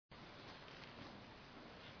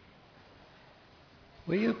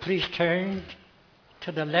Will you please turn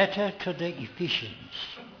to the letter to the Ephesians?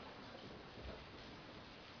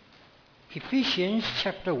 Ephesians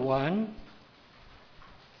chapter 1,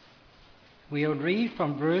 we'll read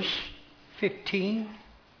from verse 15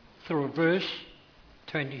 through verse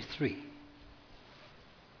 23.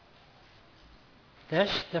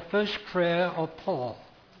 That's the first prayer of Paul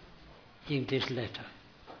in this letter.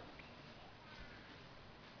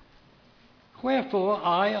 Wherefore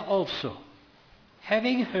I also,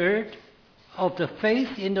 having heard of the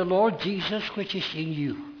faith in the Lord Jesus which is in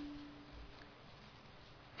you,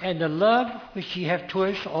 and the love which ye have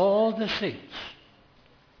towards all the saints,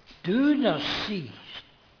 do not cease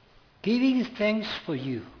giving thanks for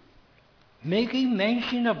you, making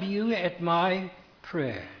mention of you at my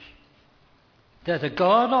prayers, that the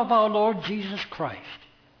God of our Lord Jesus Christ,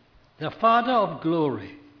 the Father of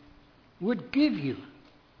glory, would give you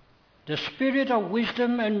the spirit of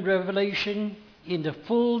wisdom and revelation in the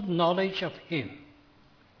full knowledge of Him,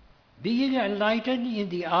 being enlightened in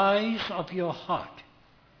the eyes of your heart,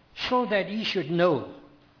 so that ye should know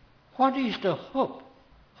what is the hope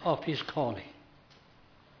of His calling,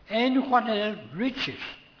 and what are the riches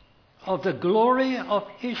of the glory of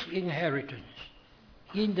His inheritance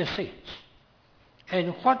in the saints,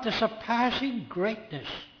 and what the surpassing greatness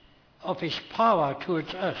of His power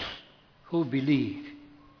towards us who believe,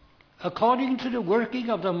 according to the working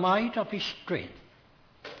of the might of His strength,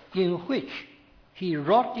 in which He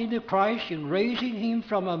wrought in Christ in raising Him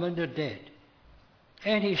from among the dead,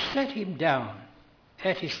 and He set Him down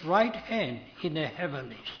at His right hand in the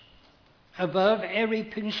heavenlies, above every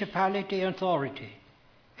principality and authority,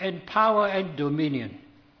 and power and dominion,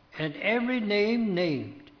 and every name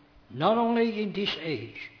named, not only in this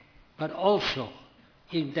age, but also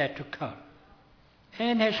in that to come,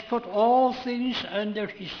 and has put all things under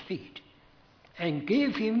His feet, and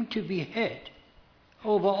gave Him to be head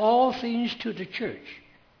over all things to the church,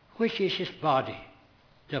 which is His body,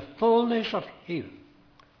 the fullness of Him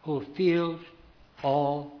who fills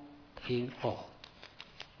all in all.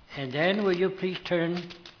 And then will you please turn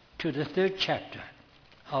to the 3rd chapter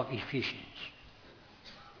of Ephesians,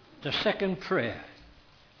 the second prayer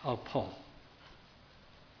of Paul.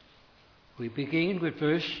 We begin with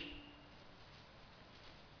verse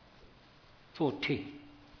 14.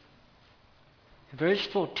 Verse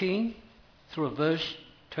 14 through verse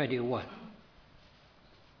 21.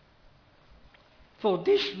 For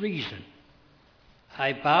this reason,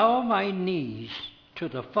 I bow my knees to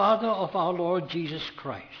the Father of our Lord Jesus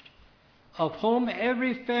Christ, of whom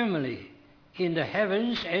every family in the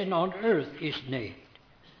heavens and on earth is named,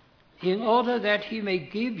 in order that He may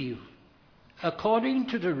give you, according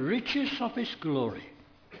to the riches of His glory,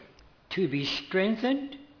 to be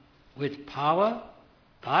strengthened with power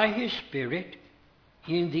by His Spirit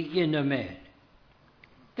in the inner man,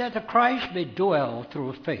 that the Christ may dwell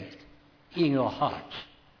through faith in your hearts,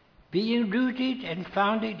 being rooted and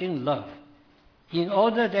founded in love, in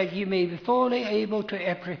order that ye may be fully able to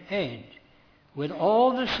apprehend with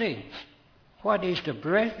all the saints what is the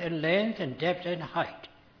breadth and length and depth and height,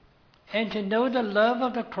 and to know the love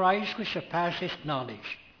of the Christ which surpasses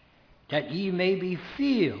knowledge, that ye may be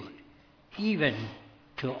filled even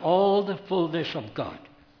to all the fullness of God.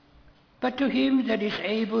 But to Him that is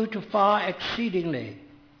able to far exceedingly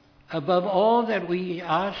above all that we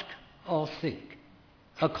ask or think,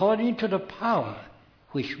 according to the power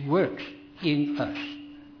which works in us,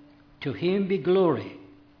 to Him be glory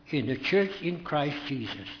in the church in Christ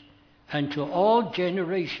Jesus, unto all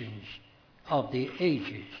generations of the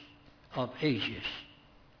ages of ages.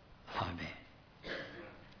 Amen.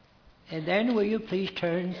 And then will you please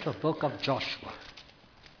turn to the book of Joshua.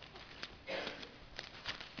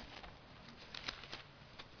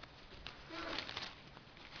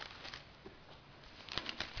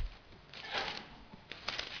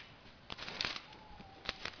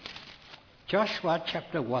 Joshua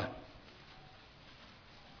chapter 1.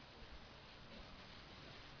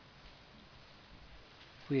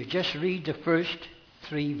 We'll just read the first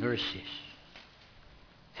 3 verses.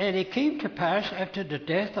 And it came to pass after the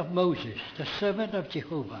death of Moses, the servant of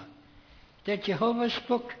Jehovah, that Jehovah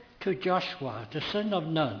spoke to Joshua, the son of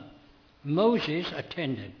Nun, Moses'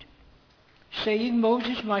 attendant, saying,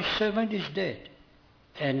 Moses, my servant, is dead.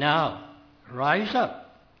 And now rise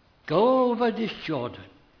up, go over this Jordan,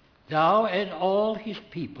 thou and all his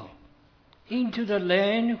people, into the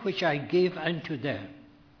land which I gave unto them,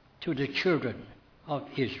 to the children of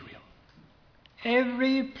Israel.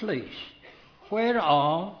 Every place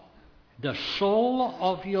whereon the sole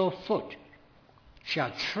of your foot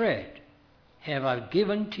shall tread have I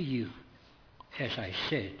given to you, as I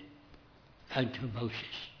said unto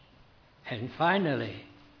Moses. And finally,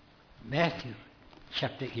 Matthew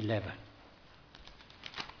chapter 11.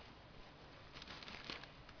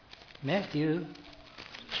 Matthew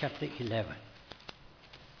chapter 11.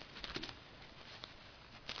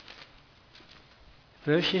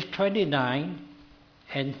 Verses 29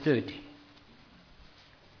 and 30.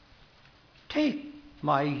 Take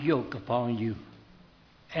my yoke upon you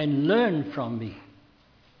and learn from me,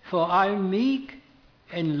 for I am meek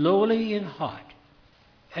and lowly in heart,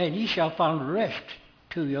 and ye shall find rest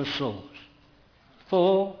to your souls.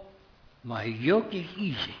 For my yoke is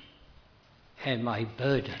easy and my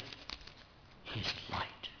burden is light.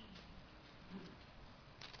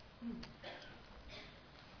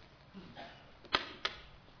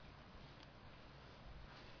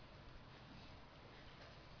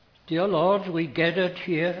 Dear Lord, we gathered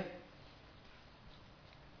here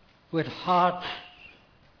with hearts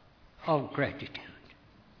of gratitude.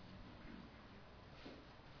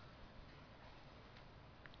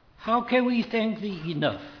 How can we thank Thee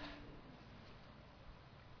enough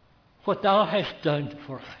for what Thou hast done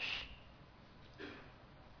for us?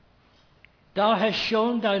 Thou hast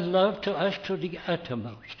shown Thy love to us to the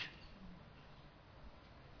uttermost.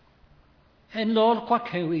 And Lord, what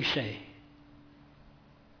can we say?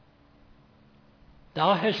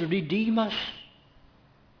 Thou hast redeemed us.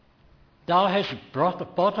 Thou hast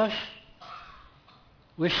bought us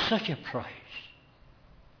with such a price.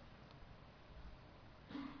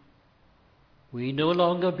 We no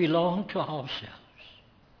longer belong to ourselves.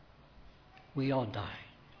 We are thine.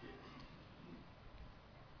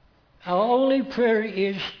 Our only prayer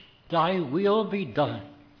is, Thy will be done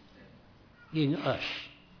in us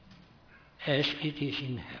as it is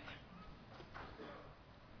in heaven.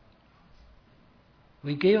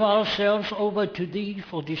 We give ourselves over to Thee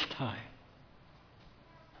for this time,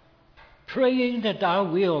 praying that Thou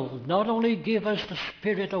will not only give us the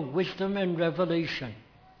spirit of wisdom and revelation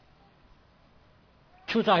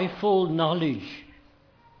to Thy full knowledge,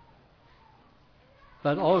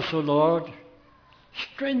 but also, Lord,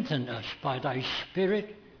 strengthen us by Thy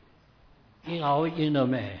Spirit in our inner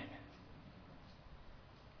man,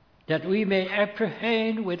 that we may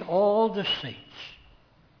apprehend with all the saints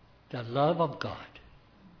the love of God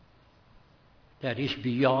that is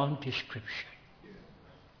beyond description.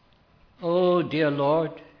 Oh, dear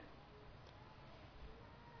Lord,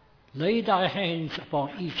 lay Thy hands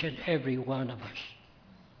upon each and every one of us.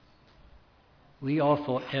 We are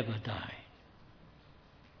forever Thine.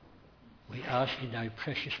 We ask in Thy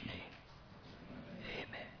precious name.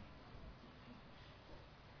 Amen.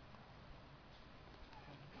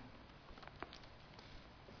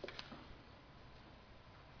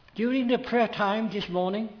 During the prayer time this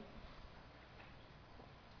morning,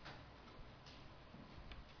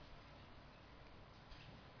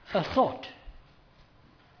 a thought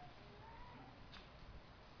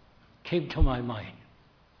came to my mind.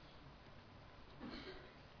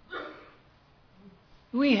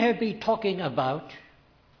 We have been talking about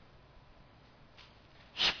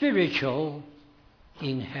spiritual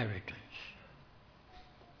inheritance.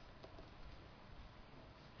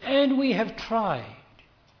 And we have tried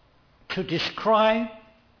to describe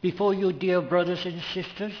before you, dear brothers and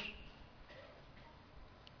sisters,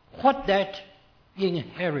 what that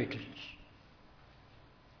inheritance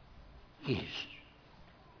is.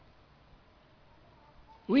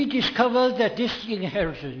 We discover that this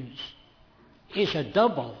inheritance is a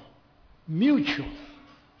double, mutual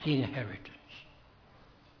inheritance.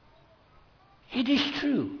 It is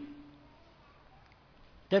true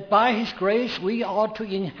that by His grace we are to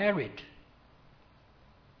inherit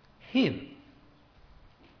Him,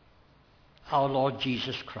 our Lord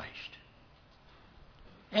Jesus Christ.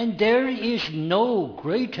 And there is no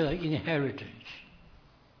greater inheritance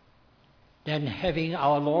than having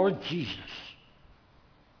our Lord Jesus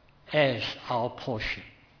as our portion.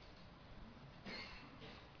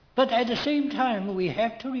 But at the same time, we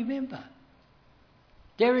have to remember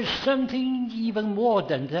there is something even more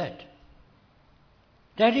than that.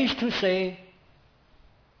 That is to say,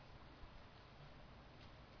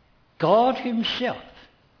 God Himself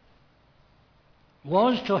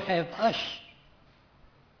wants to have us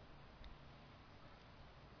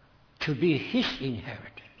to be His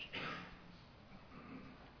inheritance.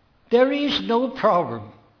 There is no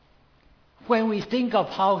problem when we think of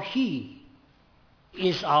how He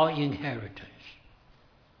is our inheritance.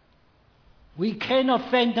 We cannot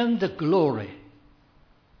fathom the glory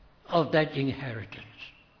of that inheritance.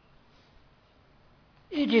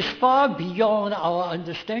 It is far beyond our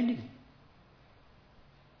understanding.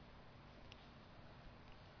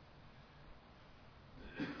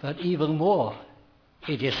 But even more,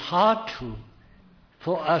 it is hard to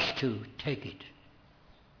for us to take it,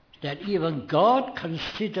 that even God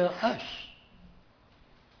considers us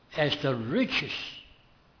as the riches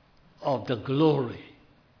of the glory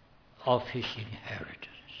of his inheritance.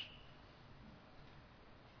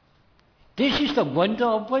 This is the wonder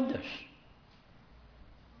of wonders.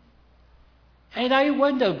 And I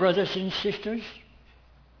wonder, brothers and sisters,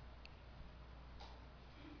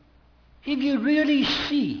 if you really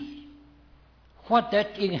see what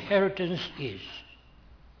that inheritance is,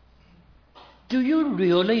 do you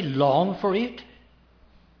really long for it?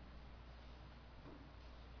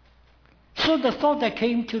 So the thought that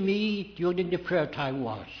came to me during the prayer time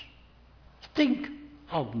was, think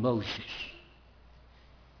of Moses.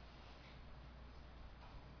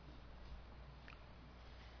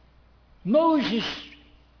 Moses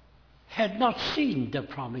had not seen the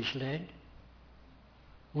promised land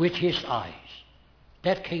with his eyes.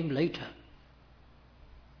 That came later.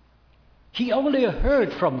 He only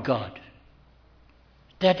heard from God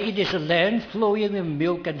that it is a land flowing with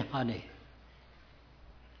milk and honey.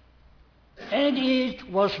 And it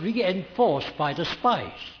was reinforced by the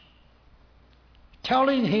spies,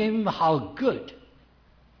 telling him how good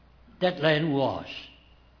that land was,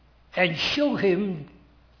 and show him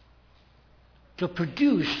to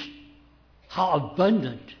produce how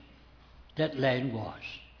abundant that land was.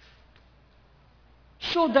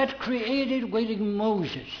 So that created within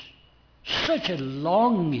Moses such a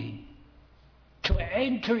longing to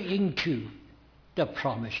enter into the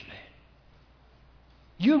promised land.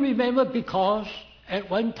 You remember, because at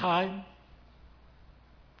one time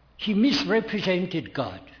he misrepresented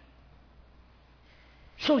God.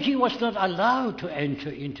 So he was not allowed to enter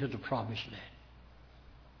into the promised land.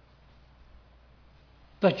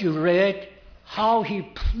 But you read how he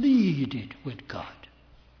pleaded with God.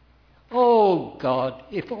 Oh God,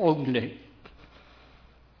 if only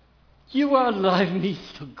you allow me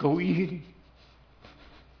to go in.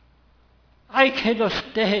 I cannot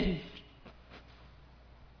stand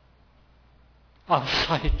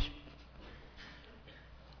outside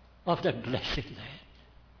of the blessed land.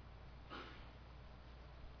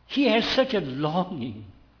 He has such a longing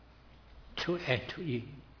to enter in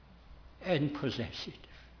and possess it.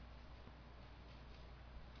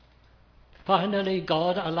 Finally,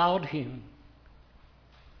 God allowed him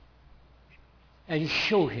and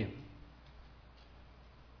showed him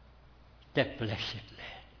that blessed land.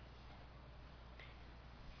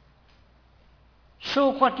 So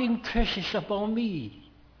what impresses upon me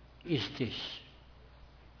is this.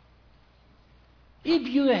 If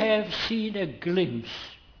you have seen a glimpse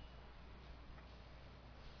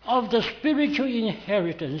of the spiritual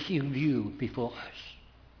inheritance in view before us,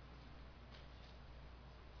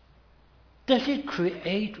 does it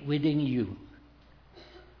create within you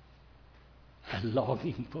a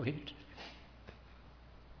longing for it?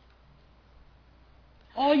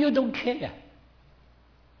 Or you don't care?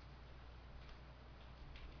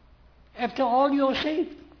 After all, you're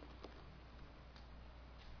saved.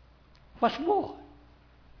 What more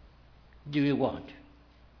do you want?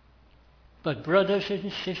 But brothers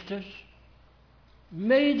and sisters,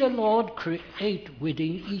 may the Lord create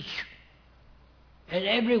within each and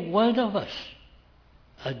every one of us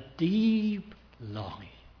a deep longing.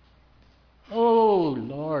 Oh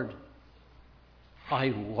Lord,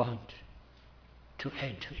 I want to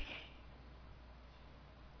enter in.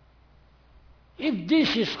 If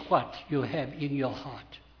this is what you have in your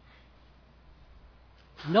heart,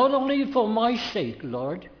 not only for my sake,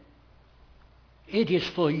 Lord, it is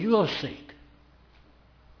for your sake.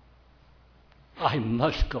 I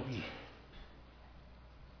must go in.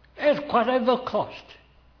 At whatever cost,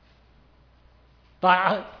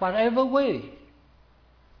 by whatever way,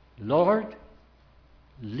 Lord,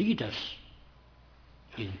 lead us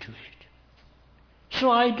into it.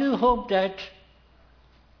 So I do hope that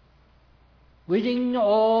within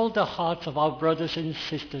all the hearts of our brothers and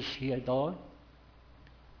sisters here, Lord,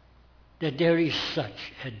 that there is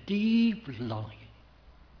such a deep longing.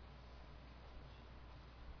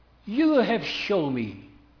 You have shown me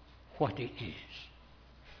what it is.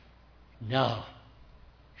 Now,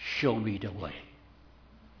 show me the way.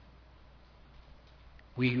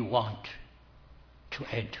 We want to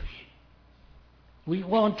enter in. We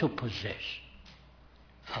want to possess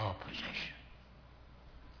our possession.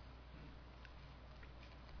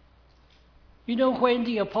 You know, when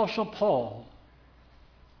the Apostle Paul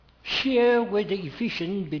shared with the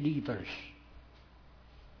Ephesian believers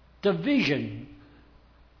the vision,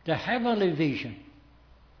 the heavenly vision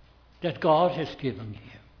that God has given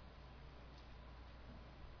him,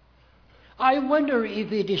 I wonder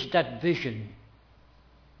if it is that vision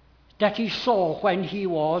that he saw when he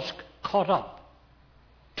was caught up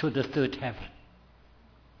to the third heaven.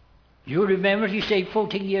 You remember he said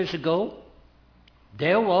 14 years ago,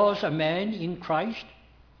 there was a man in Christ.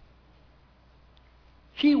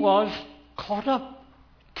 He was caught up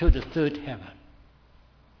to the third heaven.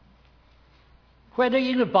 Whether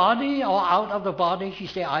in the body or out of the body, he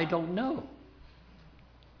said, I don't know.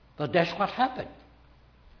 But that's what happened.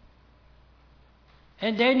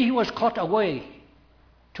 And then he was caught away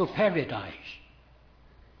to paradise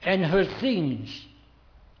and heard things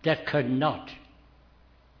that could not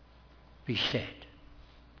be said.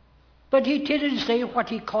 But he didn't say what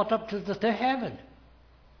he caught up to the third heaven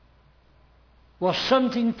was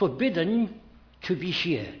something forbidden to be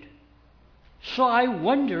shared. So I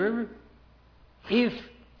wonder if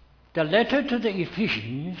the letter to the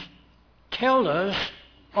Ephesians tells us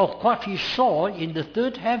of what he saw in the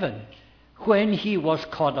third heaven when he was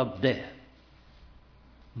caught up there.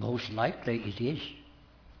 Most likely it is.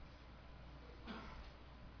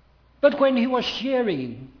 But when he was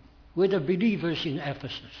sharing with the believers in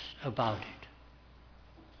Ephesus about it,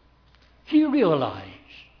 he realized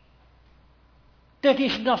that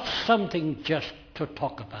it's not something just to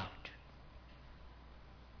talk about.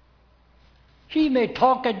 He may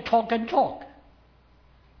talk and talk and talk.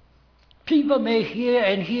 People may hear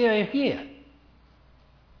and hear and hear.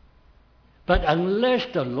 But unless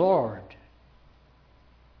the Lord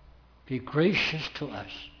be gracious to us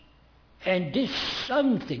and did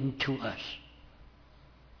something to us,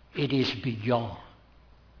 it is beyond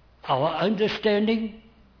our understanding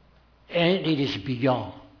and it is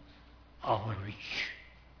beyond our reach.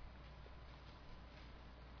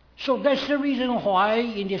 So that's the reason why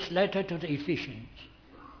in this letter to the Ephesians,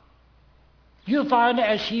 you find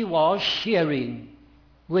as he was sharing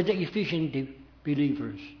with the Ephesian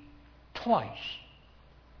believers, twice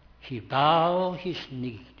he bowed his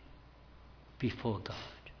knee before God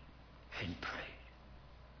and prayed.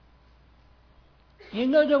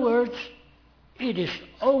 In other words, it is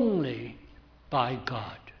only by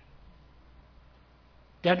God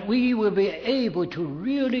that we will be able to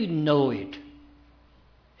really know it.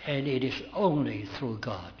 And it is only through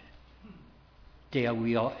God that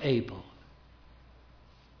we are able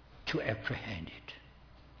to apprehend it.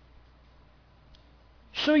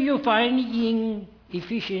 So you find in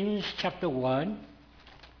Ephesians chapter 1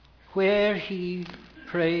 where he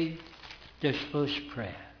prayed this first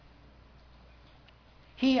prayer.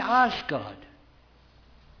 He asked God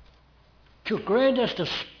to grant us the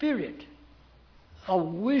spirit of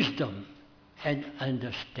wisdom and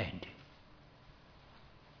understanding.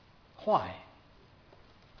 Why?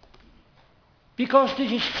 Because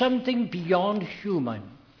this is something beyond human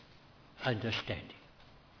understanding.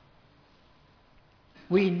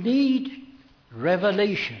 We need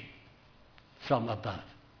revelation from above.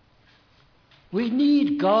 We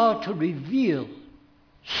need God to reveal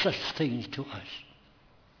such things to us,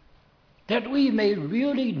 that we may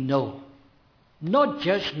really know, not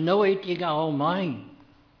just know it in our mind,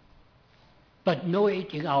 but know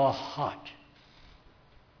it in our heart.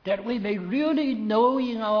 That we may really know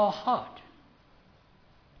in our heart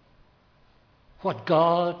what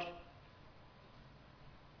God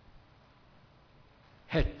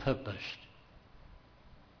had purposed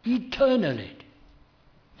eternally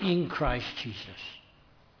in Christ Jesus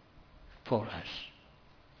for us.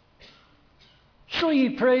 So he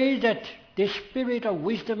prayed that the spirit of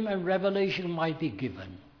wisdom and revelation might be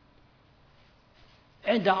given,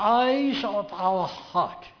 and the eyes of our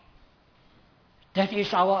heart, that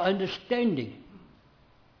is our understanding,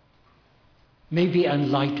 may be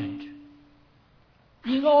enlightened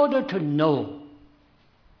in order to know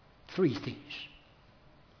three things.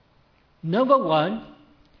 Number one,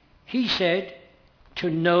 he said, to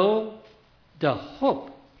know the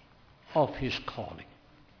hope of his calling.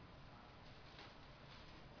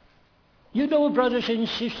 You know, brothers and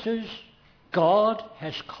sisters, God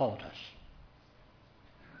has called us.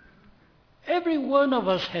 Every one of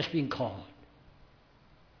us has been called.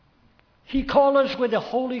 He called us with a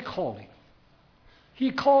holy calling.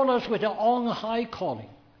 He called us with an on-high calling.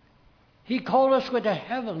 He called us with a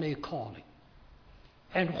heavenly calling.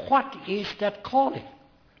 And what is that calling?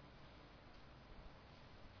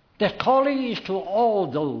 That calling is to all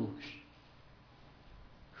those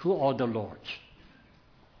who are the Lord's.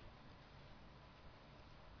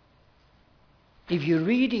 If you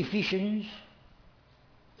read Ephesians,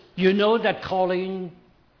 you know that calling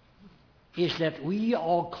is that we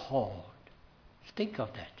are called. Think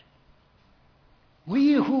of that.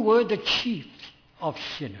 We who were the chief of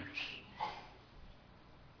sinners,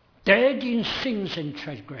 dead in sins and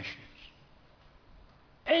transgressions,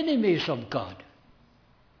 enemies of God.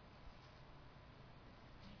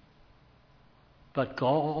 But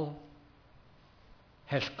God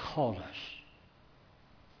has called us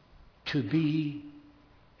to be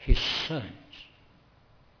His Son's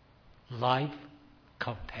life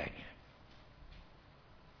companion.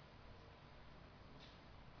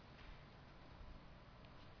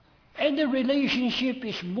 And the relationship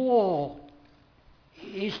is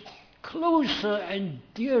closer and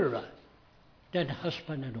dearer than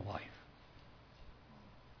husband and wife.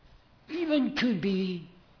 Even to be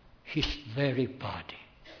His very body.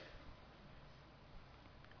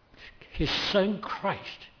 His Son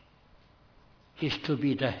Christ is to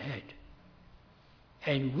be the head.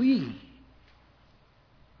 And we,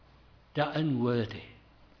 the unworthy,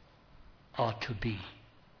 are to be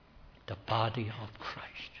the body of Christ.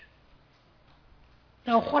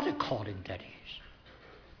 Now, what a calling that is.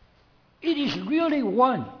 It is really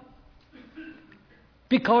one.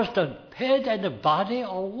 Because the head and the body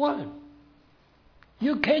are one.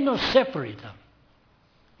 You cannot separate them.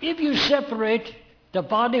 If you separate the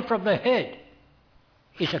body from the head,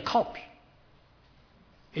 it's a copy.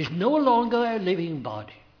 It's no longer a living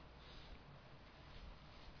body.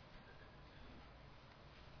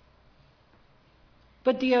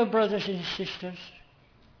 But dear brothers and sisters,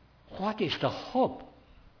 what is the hope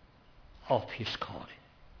of His calling?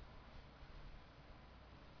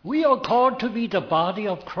 We are called to be the body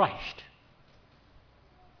of Christ.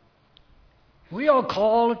 We are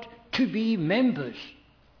called to be members,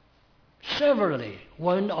 severally,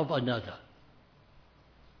 one of another.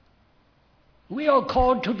 We are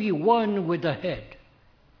called to be one with the head.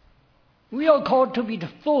 We are called to be the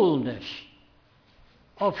fullness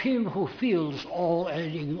of Him who fills all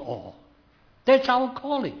and in all. That's our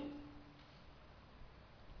calling.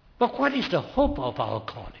 But what is the hope of our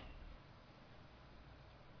calling?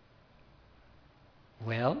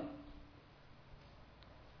 Well,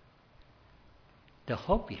 the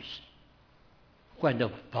hope is when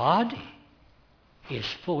the body is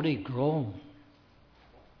fully grown,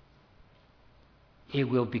 it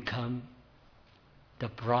will become the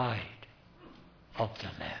bride of the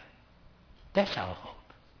Lamb. That's our hope.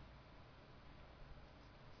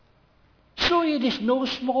 So it is no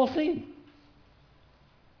small thing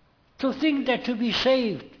to think that to be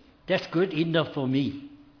saved, that's good enough for me.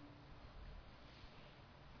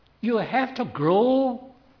 You have to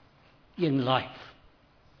grow in life.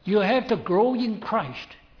 You have to grow in Christ.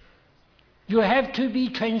 You have to be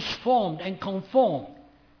transformed and conformed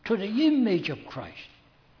to the image of Christ.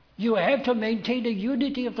 You have to maintain the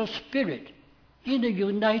unity of the Spirit in the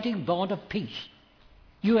uniting bond of peace.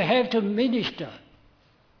 You have to minister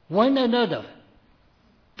one another,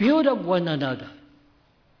 build up one another,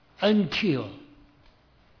 until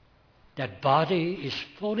that body is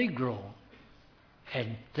fully grown.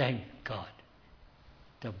 And thank God,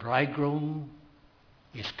 the bridegroom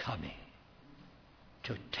is coming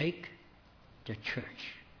to take the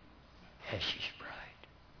church as His bride.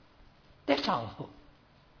 That's our hope.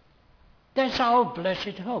 That's our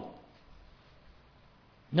blessed hope.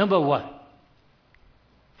 Number one.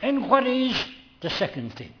 And what is the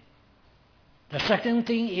second thing? The second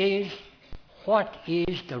thing is, what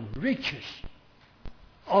is the riches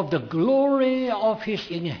of the glory of His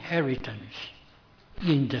inheritance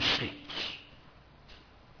in the saints?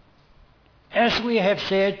 As we have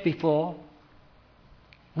said before,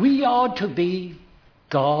 we are to be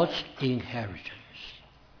God's inheritance.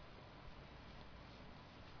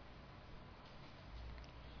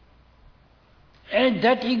 And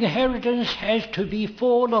that inheritance has to be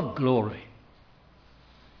full of glory.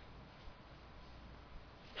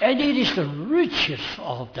 And it is the riches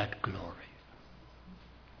of that glory,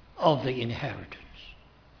 of the inheritance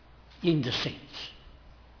in the saints.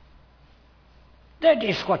 That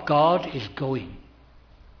is what God is going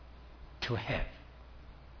to have.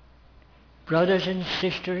 Brothers and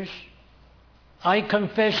sisters, I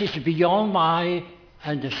confess it's beyond my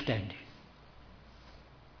understanding.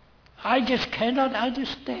 I just cannot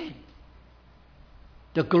understand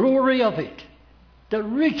the glory of it, the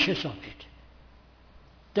riches of it,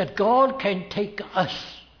 that God can take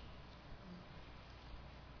us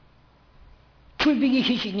to be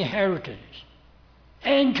His inheritance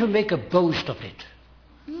and to make a boast of it.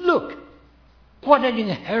 Look, what an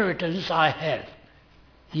inheritance I have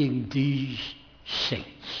in these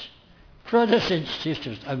saints. Brothers and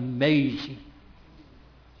sisters, amazing.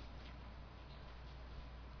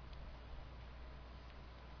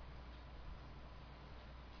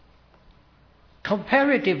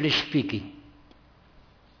 Comparatively speaking,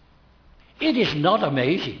 it is not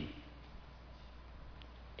amazing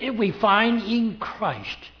if we find in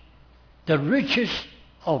Christ the riches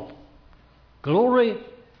of glory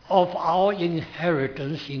of our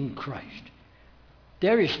inheritance in Christ.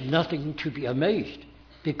 there is nothing to be amazed,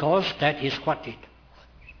 because that is what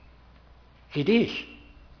it is.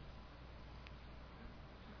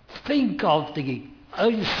 Think of the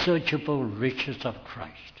unsearchable riches of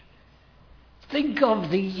Christ. Think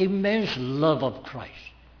of the immense love of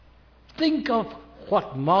Christ. Think of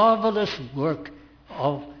what marvelous work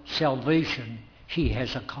of salvation he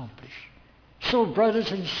has accomplished. So,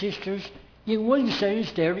 brothers and sisters, in one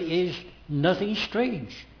sense there is nothing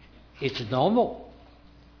strange. It's normal.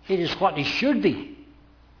 It is what it should be.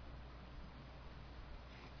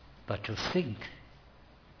 But to think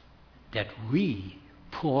that we,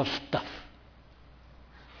 poor stuff,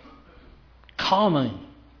 common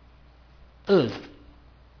earth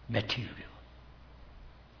material,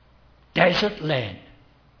 desert land,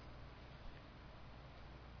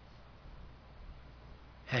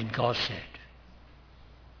 and God said,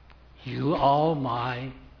 you are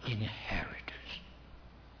my inheritors.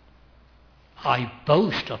 I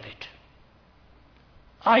boast of it.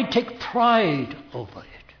 I take pride over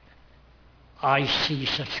it. I see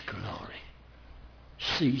such glory,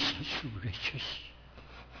 see such riches.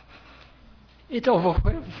 It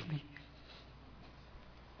overwhelms me.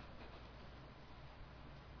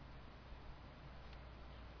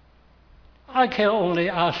 I can only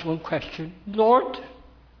ask one question. Lord,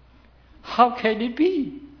 how can it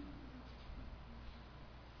be?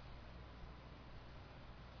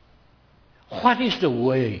 What is the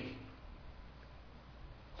way?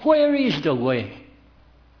 Where is the way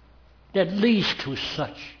that leads to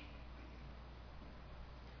such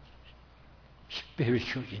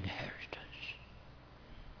spiritual inheritance?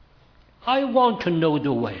 I want to know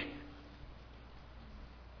the way.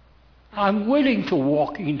 I'm willing to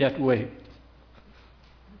walk in that way.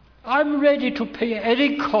 I'm ready to pay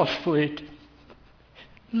any cost for it.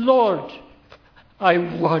 Lord, I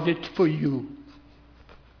want it for you.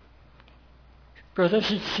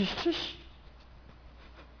 Brothers and sisters,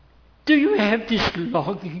 do you have this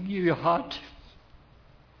longing in your heart?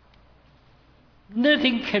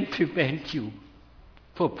 Nothing can prevent you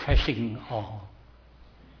from pressing on,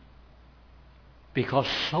 because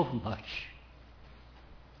so much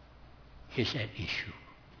is at issue.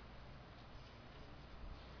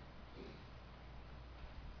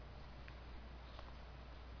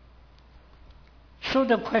 So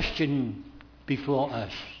the question before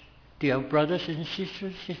us, dear brothers and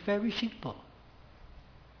sisters, is very simple.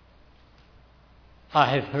 I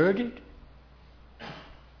have heard it.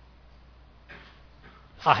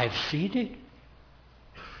 I have seen it.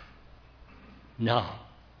 Now,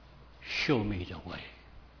 show me the way,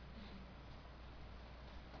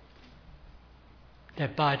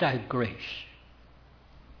 that by thy grace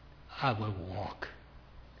I will walk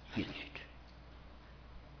in it.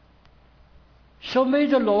 So may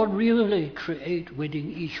the Lord really create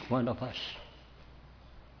within each one of us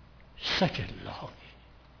such a longing,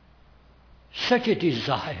 such a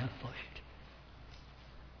desire for it.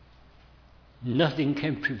 Nothing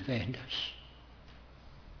can prevent us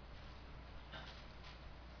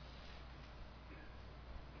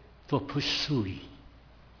from pursuing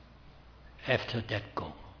after that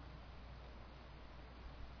goal.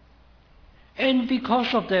 And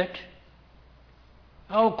because of that,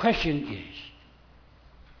 our question is,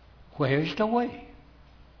 where is the way?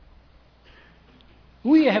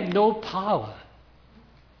 We have no power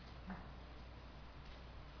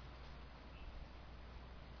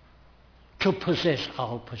to possess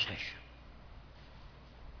our possession.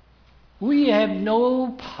 We have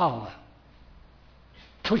no power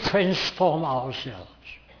to transform ourselves.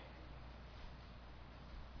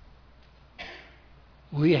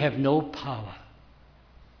 We have no power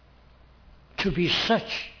to be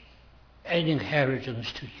such an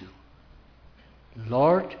inheritance to you.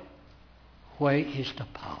 Lord, where is the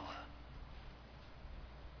power?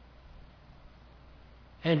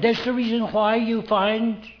 And that's the reason why you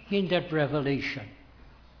find in that revelation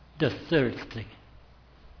the third thing.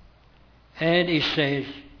 And it says,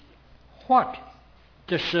 what?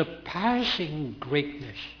 The surpassing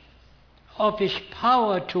greatness of his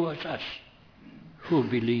power towards us who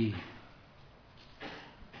believe.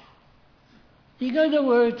 In other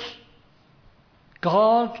words,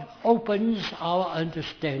 God opens our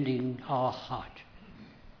understanding, our heart,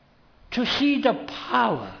 to see the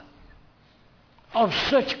power of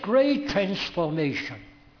such great transformation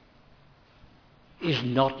is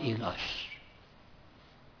not in us.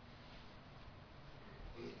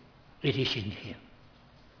 It is in him.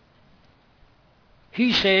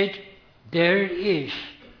 He said, there is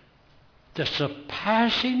the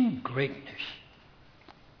surpassing greatness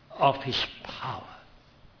of his power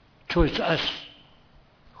towards us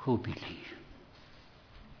who believe.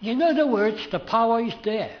 In other words, the power is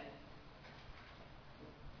there.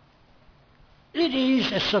 It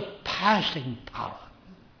is a surpassing power.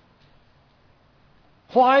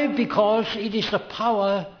 Why? Because it is the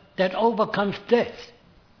power that overcomes death.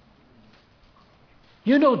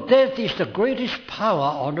 You know, death is the greatest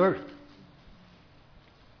power on earth.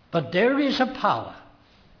 But there is a power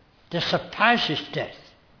that surpasses death.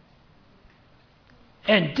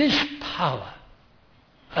 And this power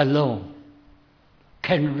alone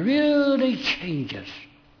can really change us,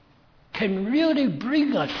 can really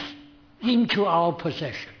bring us into our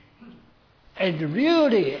possession, and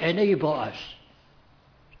really enable us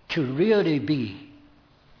to really be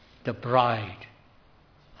the bride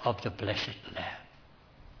of the blessed Lamb.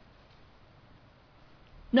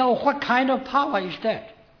 Now, what kind of power is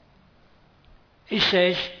that? It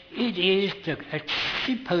says it is the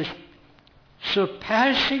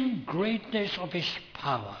surpassing greatness of His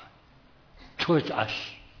power towards us.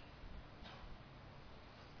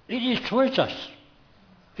 It is towards us.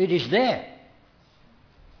 It is there.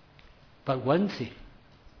 But one thing,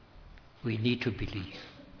 we need to believe.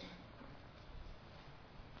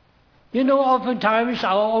 You know, oftentimes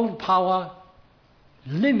our own power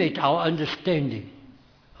limits our understanding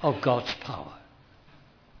of God's power.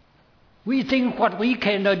 We think what we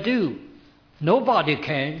cannot do, nobody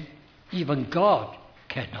can, even God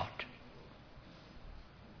cannot.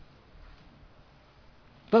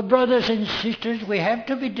 But brothers and sisters, we have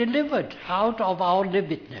to be delivered out of our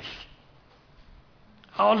limitedness,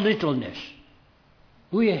 our littleness.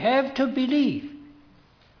 We have to believe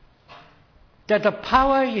that the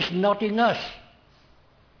power is not in us,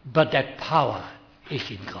 but that power is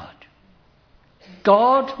in God.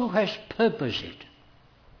 God who has purposed it,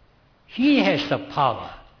 He has the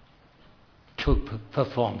power to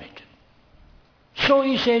perform it. So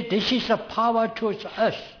He said, this is the power towards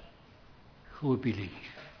us who believe.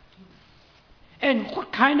 And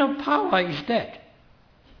what kind of power is that?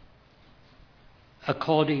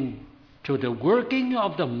 According to the working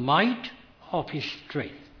of the might of His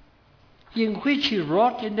strength, in which He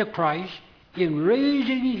wrought in the Christ, in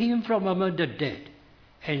raising Him from among the dead,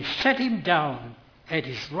 and set Him down at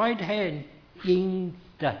His right hand in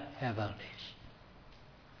the heavens.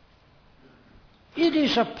 It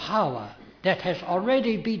is a power that has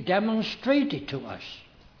already been demonstrated to us.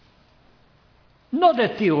 Not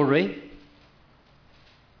a theory.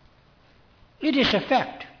 It is a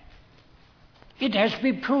fact. It has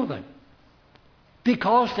been proven.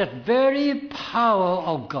 Because that very power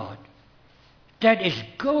of God that is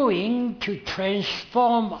going to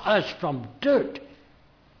transform us from dirt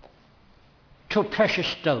to precious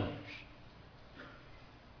stones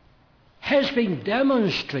has been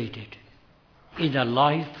demonstrated in the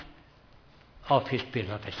life of His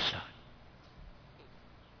beloved Son.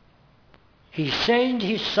 He sent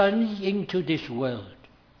His Son into this world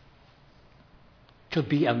to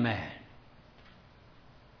be a man.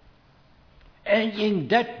 And in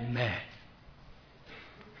that man,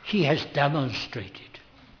 He has demonstrated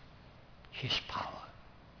His power.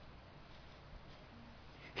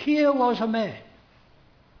 Here was a man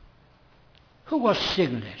who was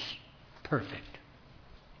sinless, perfect.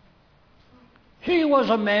 He was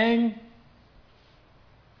a man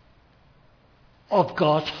of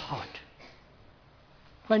God's heart.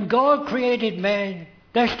 When God created man,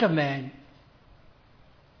 that's the man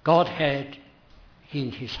God had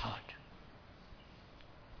in His heart.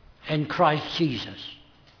 And Christ Jesus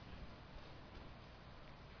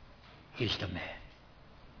is the man.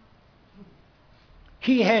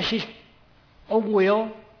 He has His own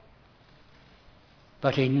will,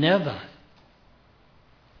 but He never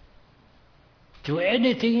do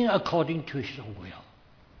anything according to His own will.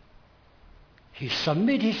 He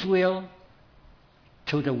submits His will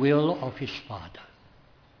to the will of His Father.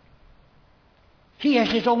 He has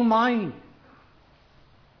His own mind,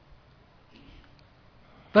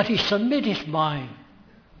 but He submits His mind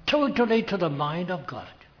totally to the mind of God.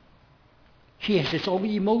 He has His own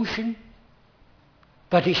emotion,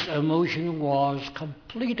 but His emotion was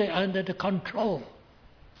completely under the control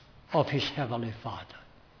of His Heavenly Father.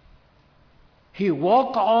 He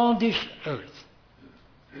walked on this earth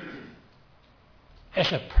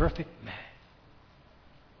as a perfect man.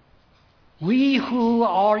 We who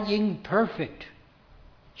are imperfect,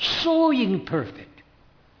 so imperfect,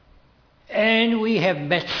 and we have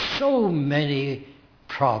met so many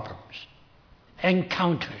problems,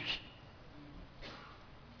 encounters,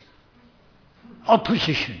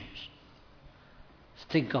 oppositions.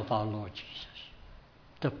 Think of our Lord Jesus,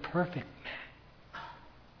 the perfect man.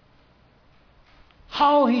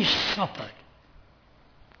 How He suffered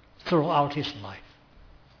throughout His life.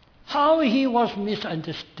 how he was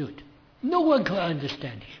misunderstood. No one could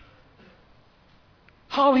understand him.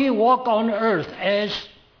 How he walked on earth as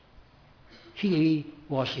he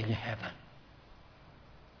was in heaven.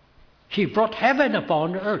 He brought heaven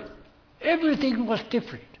upon earth. Everything was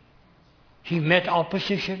different. He met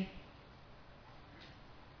opposition,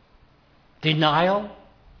 denial,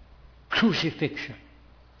 crucifixion.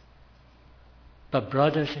 But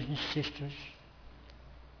brothers and sisters,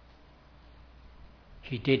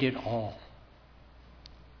 he did it all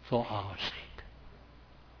for our sake.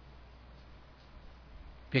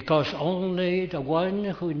 Because only the one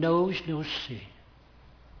who knows no sin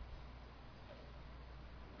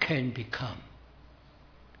can become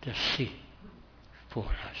the sin for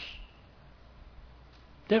us,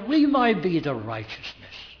 that we might be the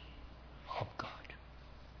righteousness of God.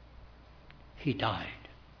 He died.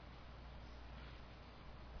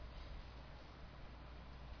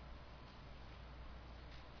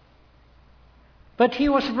 But he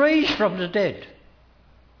was raised from the dead.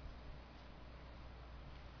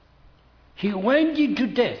 He went into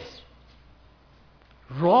death,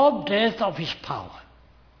 robbed death of his power,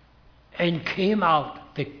 and came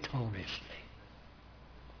out victoriously.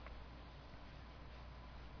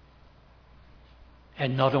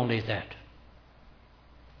 And not only that,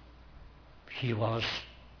 he was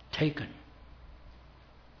taken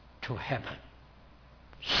to heaven,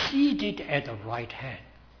 seated at the right hand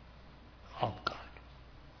of God.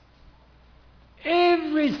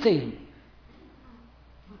 Everything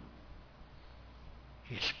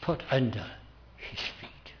is put under his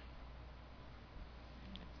feet.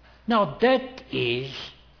 Now that is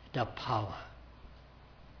the power,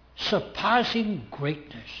 surpassing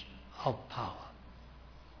greatness of power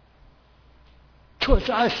towards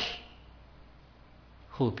us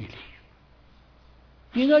who believe.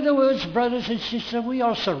 In other words, brothers and sisters, we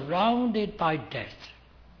are surrounded by death.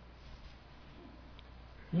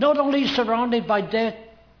 Not only surrounded by death,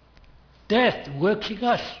 death works in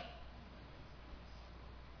us.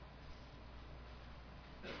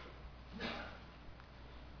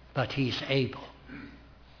 But he is able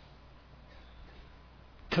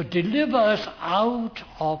to deliver us out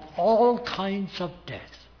of all kinds of death,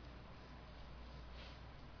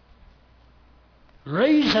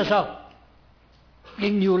 raise us up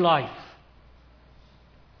in new life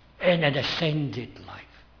and an ascended life,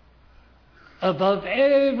 above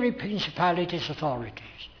every principalities,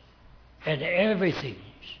 authorities, and everything,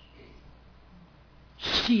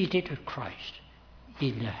 seated with Christ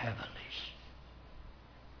in the heavenlies.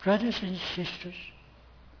 Brothers and sisters,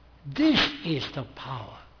 this is the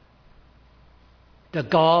power that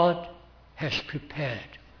God has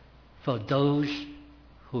prepared for those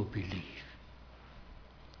who believe.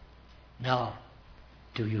 Now,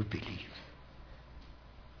 do you believe?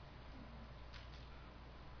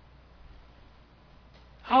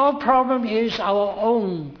 Our problem is our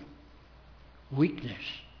own weakness,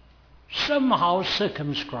 somehow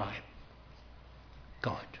circumscribe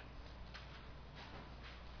God.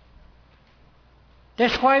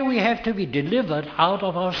 That's why we have to be delivered out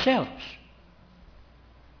of ourselves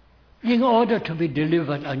in order to be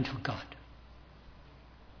delivered unto God.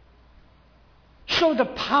 So the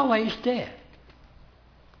power is there.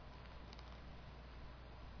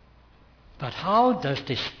 But how does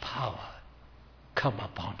this power come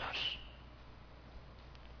upon us?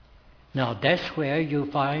 Now that's where you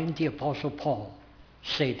find the Apostle Paul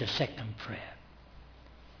say the second prayer.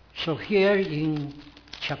 So here in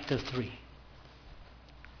chapter 3,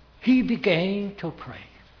 he began to pray.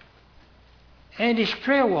 And his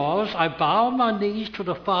prayer was, I bow my knees to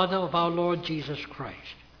the Father of our Lord Jesus Christ,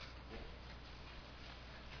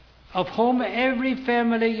 of whom every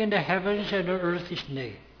family in the heavens and the earth is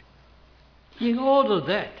named. In order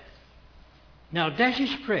that, now that's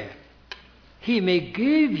his prayer, he may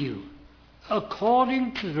give you,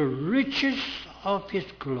 according to the riches of his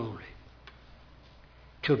glory,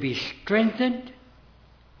 to be strengthened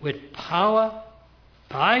with power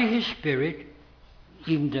by his Spirit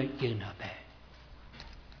in the inner man.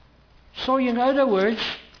 So in other words,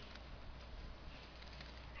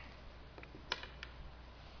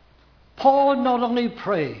 Paul not only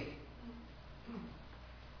prayed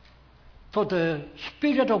for the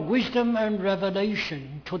spirit of wisdom and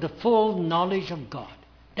revelation to the full knowledge of God,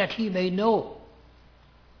 that he may know.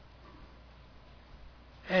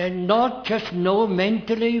 And not just know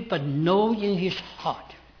mentally, but know in his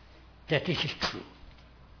heart that this is true.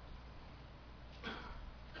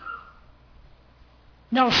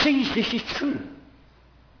 Now, since this is true,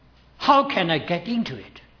 how can I get into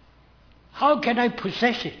it? How can I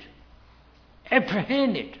possess it,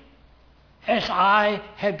 apprehend it, as I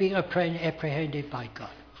have been apprehended by God?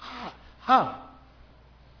 How? How?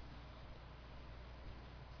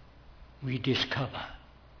 We discover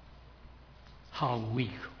how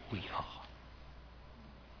weak we are.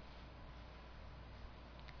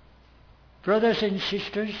 Brothers and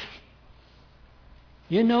sisters,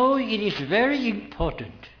 you know, it is very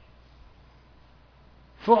important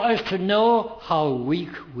for us to know how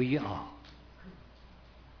weak we are.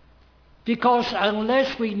 Because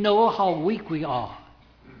unless we know how weak we are,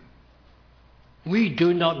 we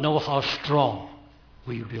do not know how strong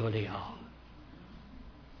we really are.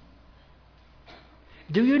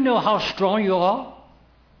 Do you know how strong you are?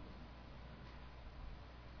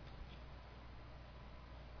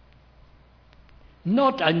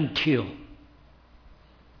 Not until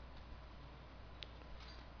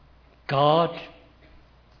God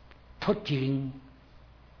put you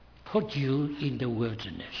in the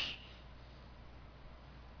wilderness.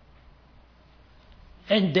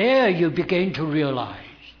 And there you begin to realize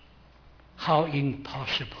how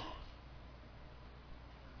impossible,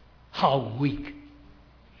 how weak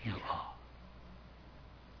you are.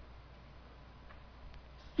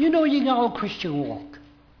 You know, in our Christian walk,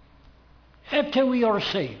 after we are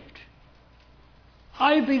saved,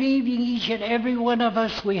 I believe in each and every one of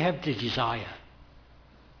us we have the desire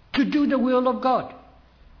to do the will of God,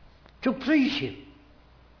 to please Him.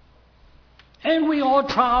 And we all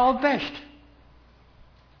try our best.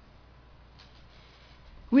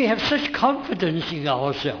 We have such confidence in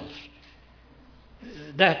ourselves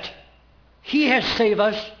that He has saved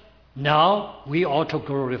us, now we ought to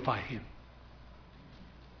glorify Him.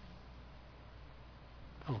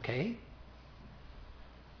 Okay?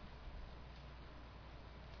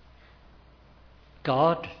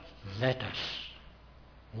 God let us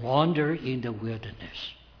wander in the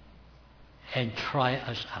wilderness and try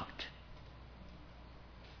us out.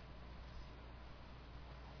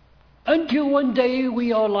 Until one day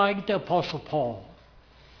we are like the Apostle Paul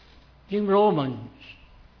in Romans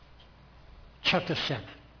chapter 7.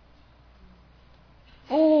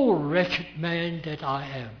 Oh, wretched man that I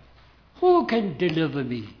am, who can deliver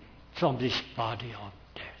me from this body of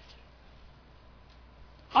death?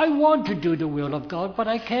 I want to do the will of God, but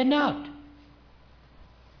I cannot.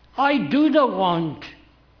 I do not want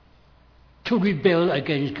to rebel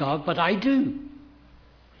against God, but I do.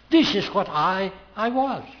 This is what I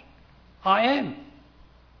was. I am.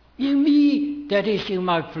 In me, that is in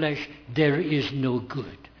my flesh, there is no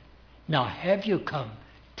good. Now, have you come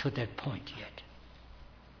to that point yet?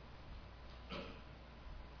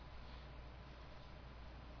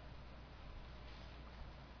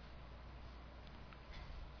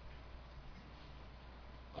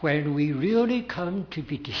 When we really come to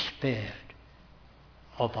be despaired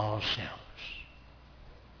of ourselves,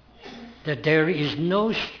 that there is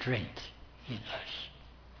no strength in us,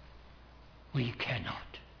 we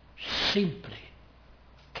cannot, simply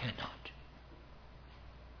cannot.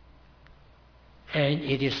 And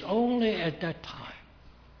it is only at that time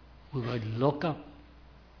we will look up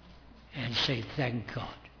and say, thank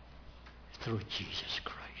God, through Jesus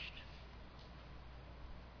Christ.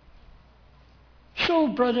 So,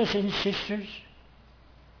 brothers and sisters,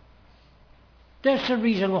 that's the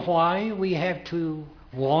reason why we have to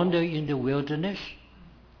wander in the wilderness,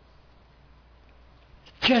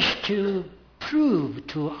 just to prove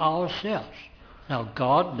to ourselves. Now,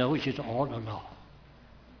 God knows it all along.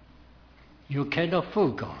 You cannot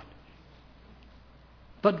fool God.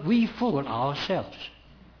 But we fool ourselves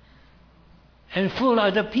and fool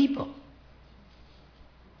other people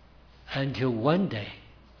until one day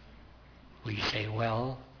we say,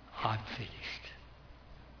 well, I'm finished.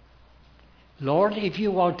 Lord, if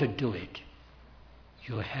you want to do it,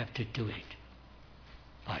 you have to do it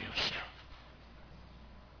by yourself.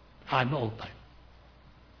 I'm open.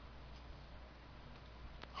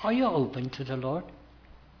 Are you open to the Lord?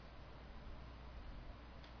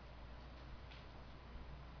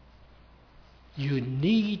 You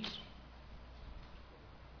need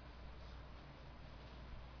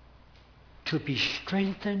to be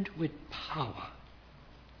strengthened with power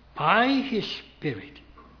by His Spirit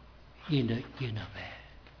in the inner man.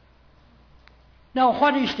 Now,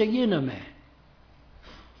 what is the inner man?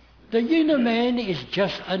 The inner man is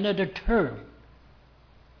just another term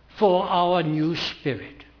for our new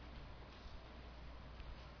spirit.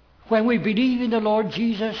 When we believe in the Lord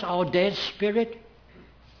Jesus, our dead spirit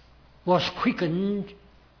was quickened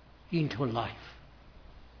into life.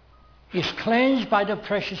 It's cleansed by the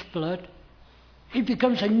precious blood. It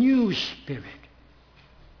becomes a new spirit.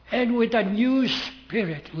 And with a new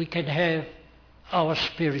spirit, we can have our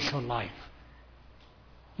spiritual life.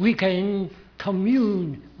 We can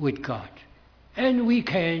commune with God. And we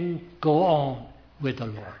can go on with the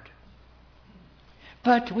Lord.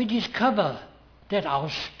 But we discover that our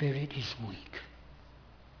spirit is weak.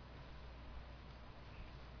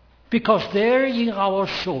 Because there in our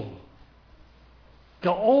soul,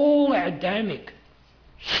 the old Adamic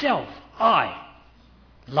self,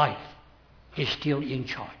 life, is still in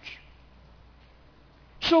charge.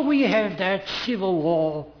 So we have that civil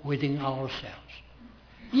war within ourselves.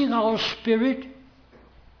 In our spirit,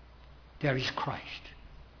 there is Christ.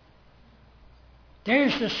 There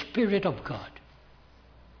is the Spirit of God.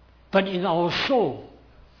 But in our soul,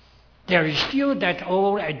 there is still that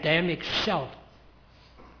old Adamic self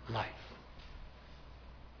life.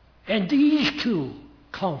 And these two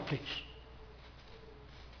conflicts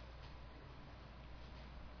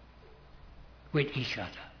with each other.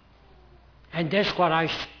 And that's what I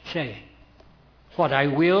say. What I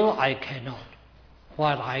will, I cannot.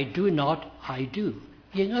 What I do not, I do.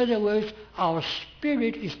 In other words, our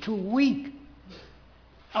spirit is too weak.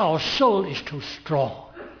 Our soul is too strong.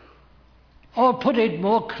 Or put it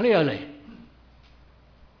more clearly,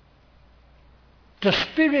 the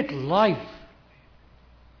spirit life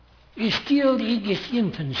is still in its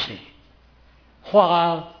infancy,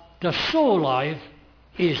 while the soul life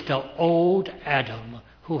is the old Adam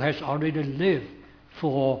who has already lived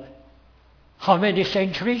for how many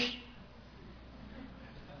centuries?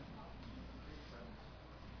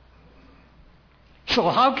 So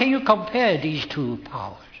how can you compare these two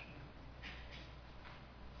powers?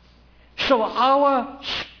 So our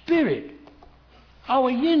spirit, our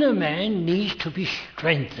inner man needs to be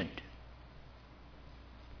strengthened.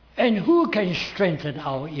 And who can strengthen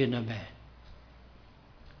our inner man?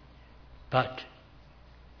 But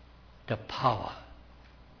the power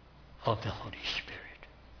of the Holy Spirit.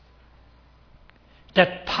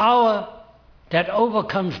 That power that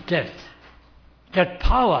overcomes death, that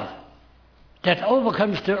power that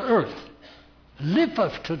overcomes the earth,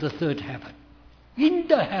 lifteth to the third heaven, in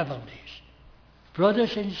the heavenlies.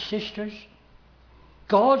 Brothers and sisters,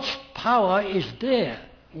 God's power is there,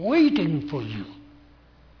 waiting for you.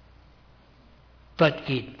 But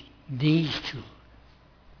it needs to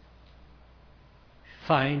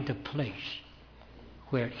find a place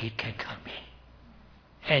where it can come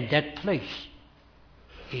in. And that place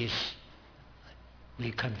is,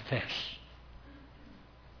 we confess,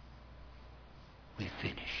 we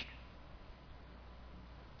finished.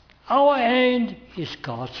 Our end is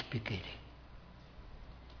God's beginning.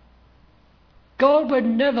 God will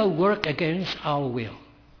never work against our will.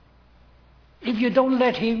 If you don't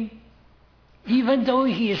let Him, even though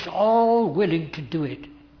He is all willing to do it,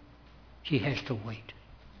 He has to wait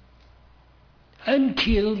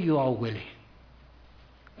until you are willing.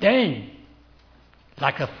 Then,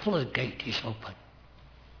 like a floodgate is open,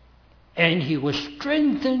 and He will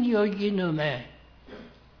strengthen your inner man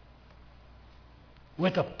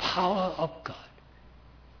with the power of God.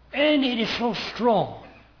 And it is so strong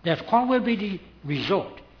that what will be the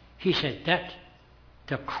result? He said that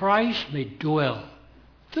the Christ may dwell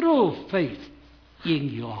through faith in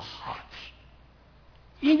your hearts.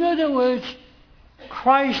 In other words,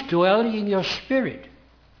 Christ dwells in your spirit,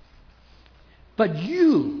 but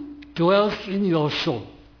you dwells in your soul.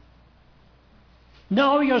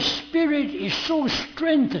 Now your spirit is so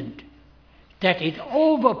strengthened that it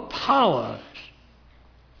overpowers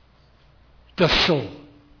the soul.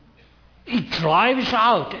 It drives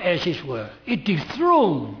out, as it were, it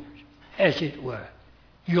dethrones, as it were,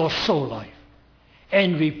 your soul life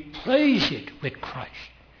and replaces it with Christ.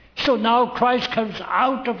 So now Christ comes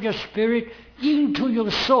out of your spirit into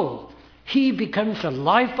your soul. He becomes the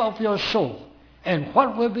life of your soul. And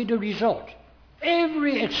what will be the result?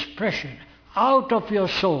 Every expression out of your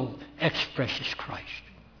soul expresses Christ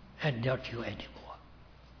and not you anymore.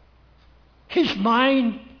 His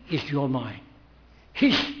mind is your mind.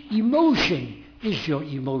 His emotion is your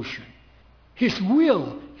emotion. His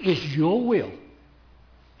will is your will.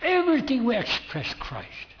 Everything will express Christ.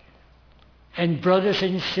 And brothers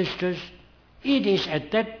and sisters, it is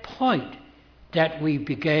at that point that we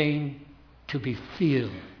begin to be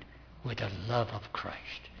filled with the love of Christ.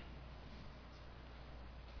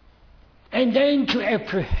 And then to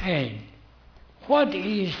apprehend what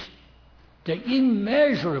is the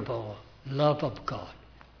immeasurable love of God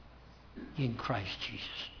in Christ Jesus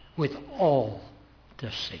with all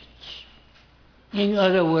the saints. In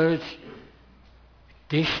other words,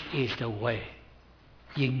 this is the way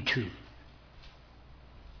into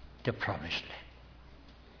the promised land.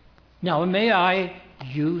 Now, may I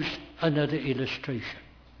use another illustration?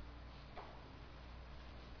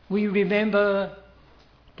 We remember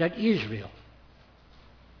that Israel,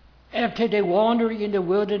 after they wandered in the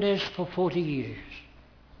wilderness for 40 years,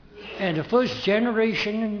 and the first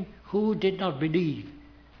generation who did not believe,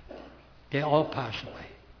 they all passed away.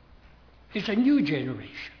 It's a new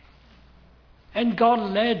generation. And God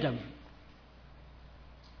led them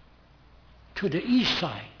to the east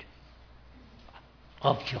side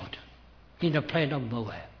of Jordan, in the plain of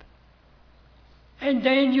Moab. And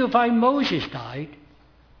then you find Moses died,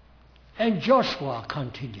 and Joshua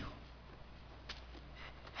continued.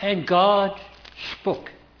 And God spoke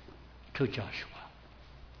to Joshua.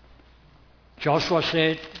 Joshua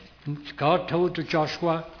said, God told to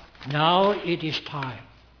Joshua, now it is time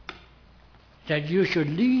that you should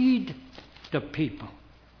lead the people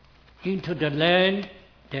into the land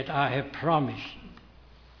that I have promised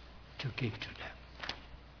to give to them.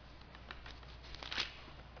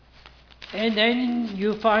 And then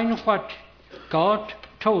you find what God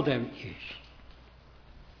told them is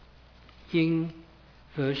in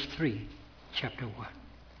verse 3, chapter 1.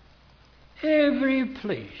 Every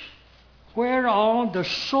place whereon the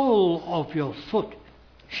sole of your foot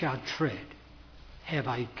shall tread have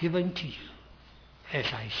I given to you, as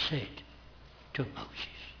I said to Moses.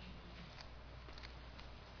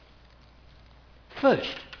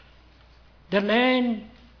 First, the land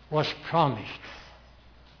was promised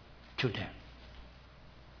to them.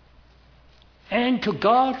 And to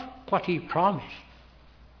God, what He promised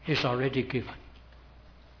is already given.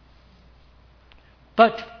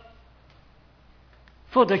 But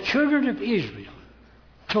for the children of Israel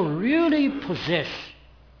to really possess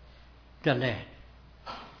the land,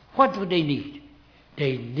 what do they need?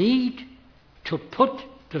 They need to put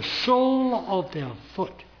the sole of their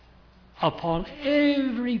foot upon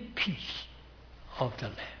every piece of the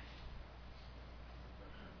land.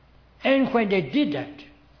 And when they did that,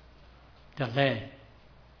 the land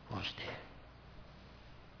was there.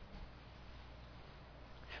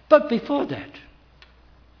 But before that,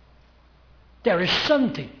 there is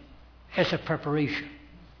something as a preparation.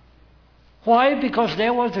 Why? Because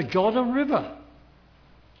there was the Jordan River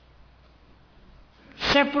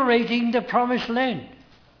separating the promised land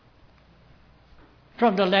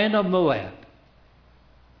from the land of Moab.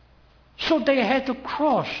 So they had to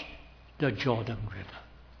cross the Jordan River.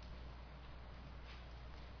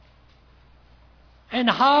 And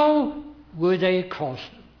how were they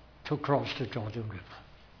to cross the Jordan River?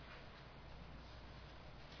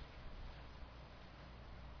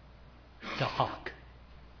 The ark.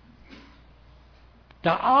 The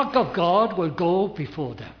ark of God will go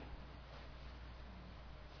before them.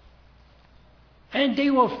 And they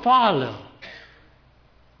will follow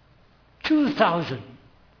 2,000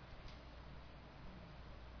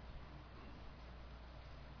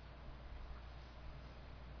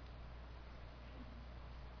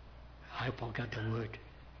 I forgot the word.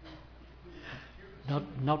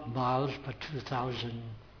 Not miles, but 2,000.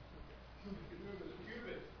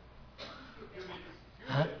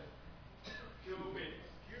 Huh?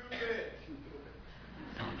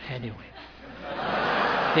 No, anyway.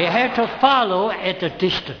 They had to follow at a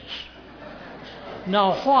distance.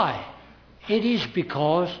 Now why? It is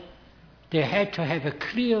because they had to have a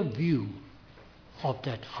clear view of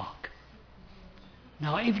that ark.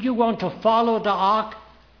 Now if you want to follow the ark,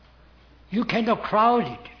 you cannot crowd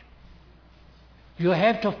it. You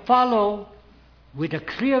have to follow with a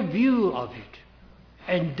clear view of it,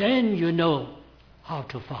 and then you know how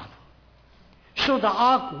to follow. So the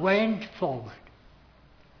ark went forward.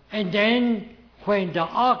 And then when the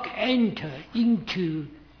ark entered into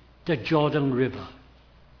the Jordan River,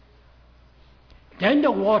 then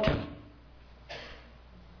the water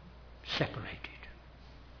separated.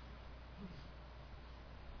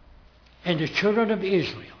 And the children of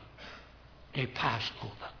Israel, they passed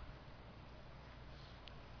over.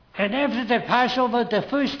 And after they passed over, the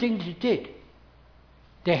first thing they did,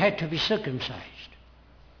 they had to be circumcised.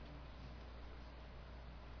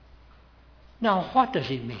 Now, what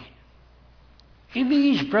does it mean? It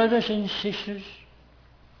means, brothers and sisters,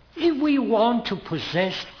 if we want to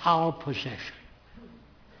possess our possession,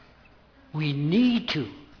 we need to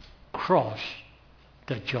cross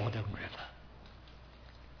the Jordan River.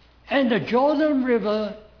 And the Jordan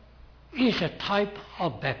River is a type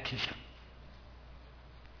of baptism.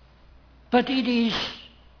 But it is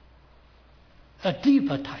a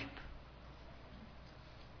deeper type.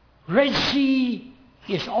 Red Sea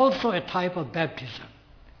is also a type of baptism.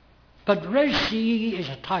 But Red Sea is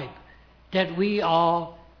a type that we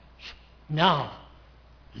are now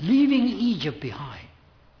leaving Egypt behind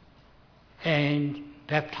and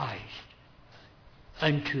baptized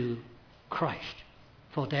unto Christ.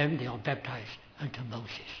 For them, they are baptized unto Moses.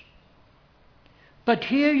 But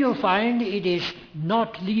here you find it is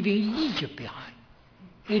not leaving Egypt behind.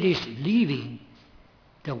 It is leaving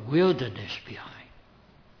the wilderness behind.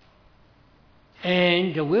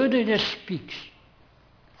 And the wilderness speaks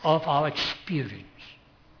of our experience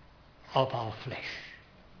of our flesh.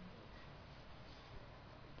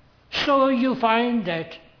 So you find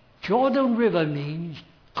that Jordan River means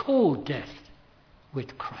co-death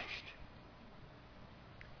with Christ.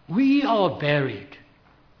 We are buried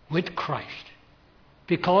with Christ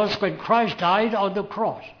because when Christ died on the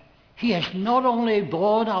cross, he has not only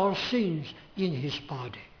borne our sins in his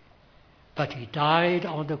body, but he died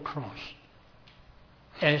on the cross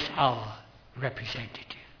as our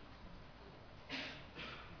representative.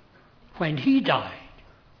 When he died,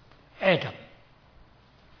 Adam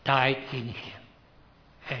died in him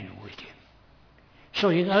and with him. So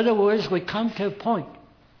in other words, we come to a point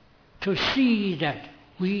to see that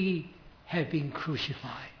we have been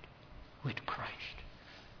crucified with Christ.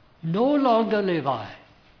 No longer live I,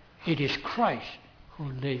 it is Christ who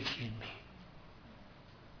lives in me.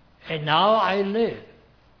 And now I live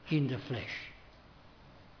in the flesh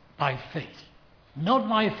by faith. Not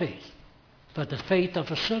my faith, but the faith of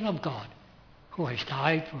the Son of God who has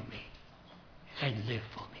died for me and lived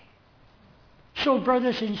for me. So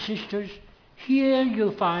brothers and sisters, here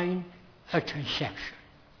you find a transaction.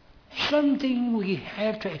 Something we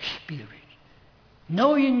have to experience,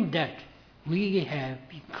 knowing that we have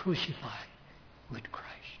been crucified with Christ.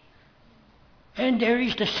 And there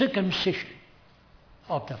is the circumcision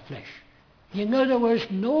of the flesh. In other words,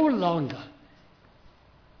 no longer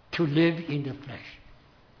to live in the flesh,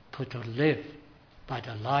 but to live by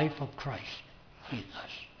the life of Christ in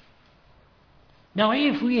us. Now,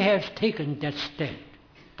 if we have taken that stand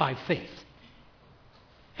by faith,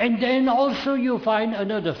 and then also you find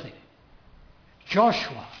another thing.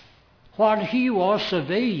 Joshua, while he was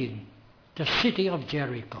surveying the city of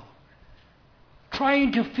Jericho,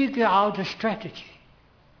 trying to figure out a strategy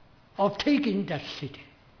of taking that city,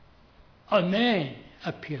 a man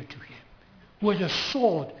appeared to him with a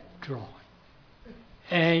sword drawn.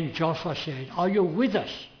 And Joshua said, "Are you with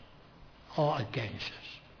us or against us?"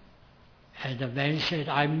 And the man said,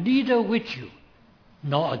 "I'm neither with you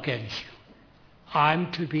nor against you.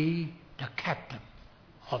 I'm to be the captain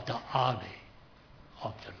of the army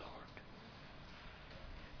of the Lord."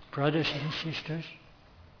 Brothers and sisters,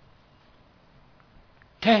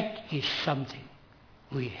 that is something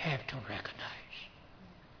we have to recognize.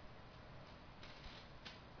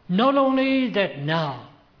 Not only that now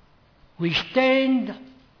we stand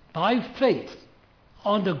by faith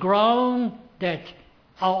on the ground that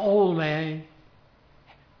our old man,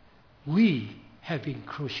 we have been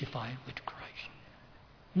crucified with Christ.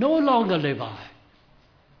 No longer live I.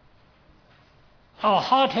 Our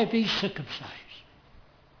heart has been circumcised,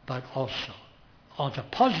 but also on the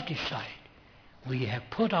positive side, we have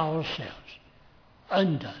put ourselves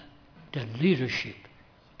under the leadership,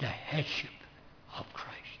 the headship of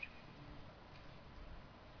Christ.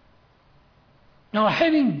 Now,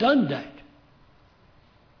 having done that,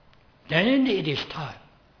 then it is time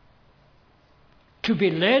to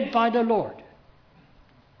be led by the Lord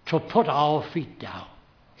to put our feet down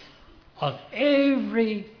on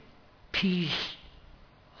every piece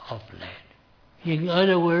of land. In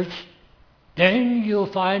other words, then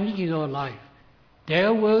you'll find in your life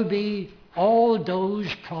there will be all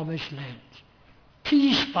those promised lands,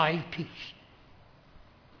 piece by piece.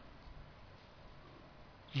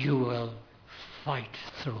 You will fight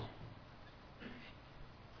through.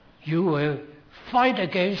 You will fight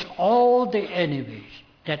against all the enemies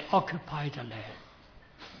that occupy the land.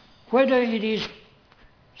 Whether it is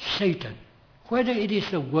Satan, whether it is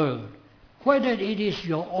the world, whether it is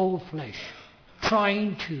your own flesh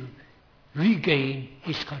trying to regain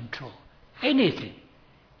its control, anything,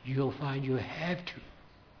 you'll find you have to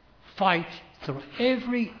fight through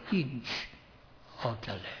every inch of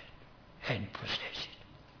the land and possess it.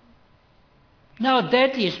 Now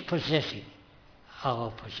that is possessing our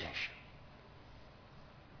possession.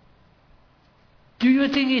 Do you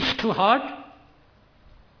think it's too hard?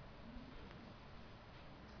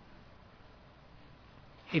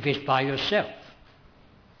 If it's by yourself,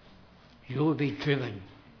 you will be driven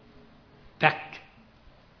back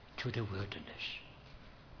to the wilderness.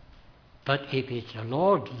 But if it's the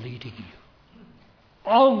Lord leading you,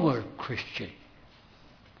 onward, Christian,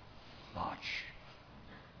 march.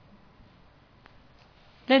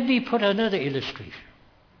 Let me put another illustration.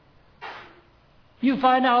 You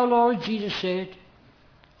find our Lord Jesus said,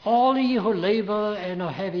 "All ye who labor and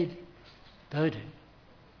are heavy burdened,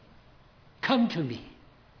 come to me,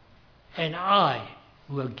 and I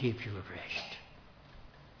will give you rest."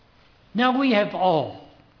 Now we have all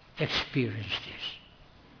experienced this.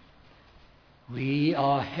 We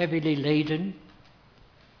are heavily laden.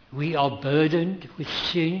 We are burdened with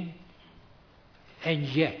sin. And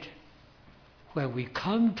yet, when we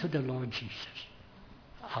come to the Lord Jesus,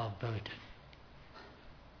 our burden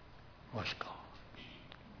was gone.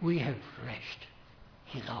 We have rest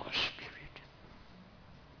in our spirit.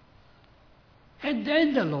 And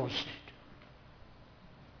then the Lord said,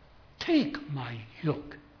 take my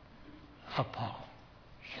yoke upon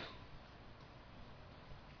you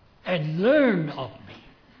and learn of me,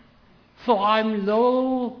 for I'm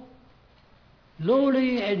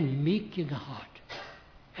lowly and meek in heart,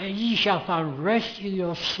 and ye shall find rest in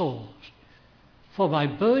your souls. For my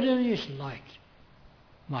burden is light,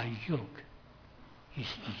 my yoke is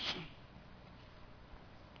easy.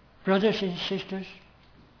 Brothers and sisters,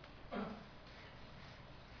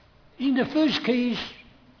 in the first case,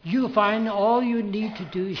 you find all you need to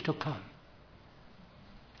do is to come,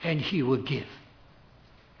 and He will give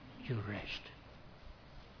you rest.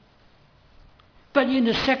 But in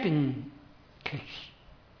the second case,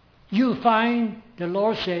 you find the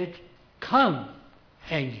Lord said, come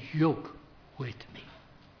and yoke with me.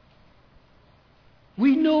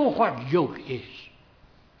 We know what yoke is.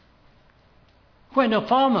 When a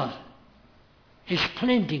farmer is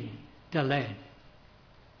planting the land,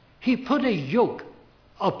 he put a yoke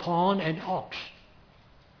upon an ox,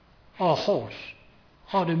 or a horse,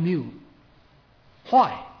 or a mule.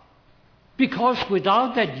 Why? Because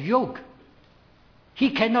without that yoke,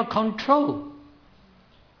 he cannot control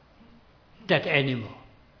that animal.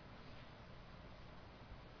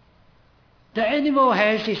 The animal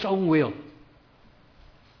has its own will.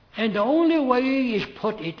 And the only way is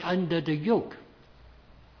put it under the yoke,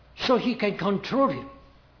 so he can control it.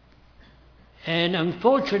 And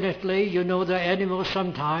unfortunately, the animal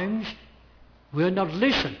sometimes will not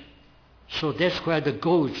listen. So that's where the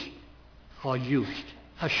goads are used,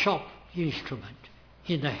 a sharp instrument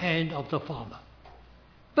in the hand of the farmer.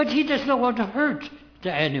 But he does not want to hurt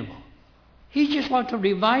the animal. He just wants to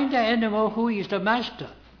remind the animal who is the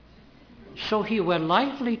master. So he will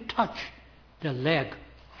lightly touch the leg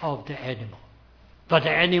of the animal. But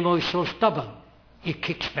the animal is so stubborn, it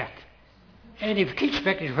kicks back. And if it kicks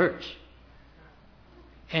back, it hurts.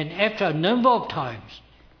 And after a number of times,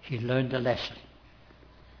 he learned the lesson.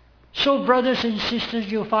 So, brothers and sisters,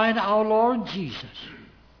 you find our Lord Jesus.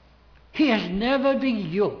 He has never been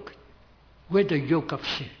yoked with the yoke of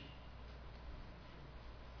sin.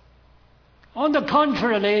 On the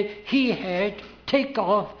contrary, He had taken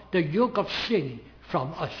off the yoke of sin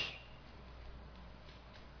from us.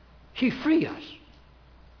 He freed us.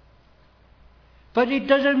 But it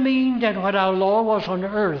doesn't mean that when our Lord was on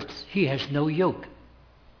earth, He has no yoke.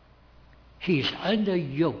 He is under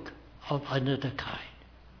yoke of another kind.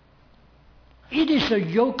 It is the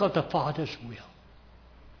yoke of the Father's will.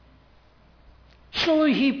 So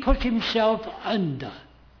He put Himself under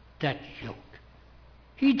that yoke.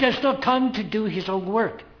 He does not come to do His own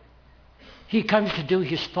work. He comes to do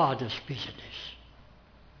His Father's business.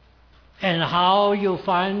 And how you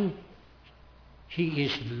find He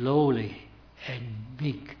is lowly and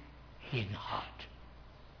meek in heart.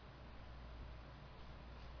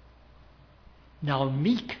 Now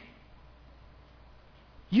meek.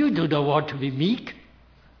 You do not want to be meek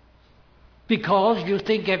because you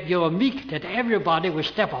think if you are meek that everybody will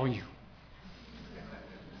step on you.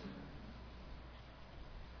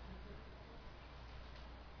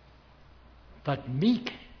 But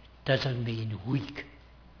meek doesn't mean weak.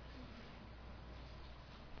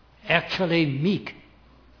 Actually, meek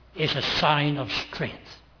is a sign of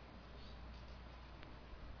strength.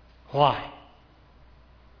 Why?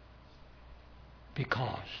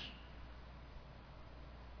 Because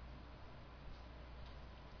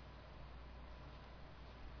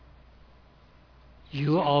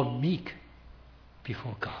you are meek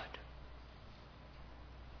before God.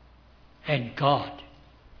 And God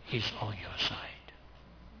is on your side.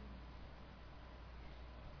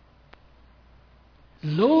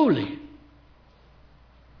 Lowly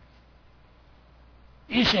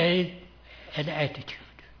is an attitude.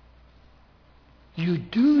 You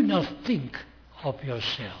do not think of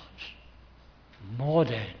yourselves more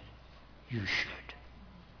than you should.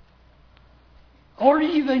 Or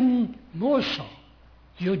even more so,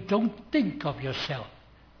 you don't think of yourself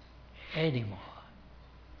anymore.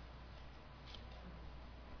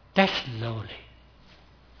 That's lowly.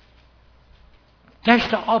 That's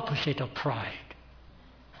the opposite of pride.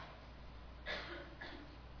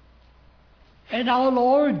 And our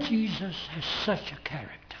Lord Jesus has such a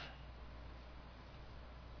character.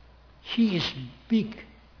 He is meek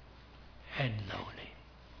and lowly.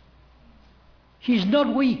 He is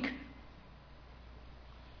not weak.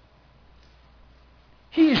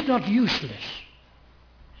 He is not useless.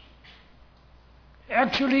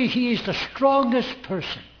 Actually, he is the strongest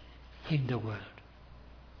person in the world.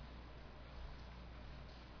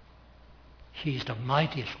 He is the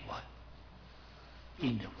mightiest one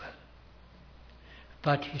in the world.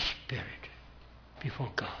 But his spirit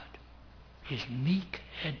before God is meek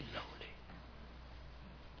and lowly.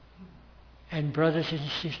 And brothers and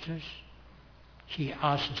sisters, he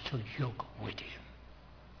asks us to yoke with him.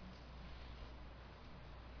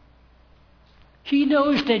 He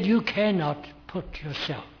knows that you cannot put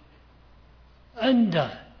yourself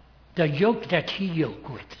under the yoke that he yoked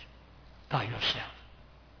with by yourself.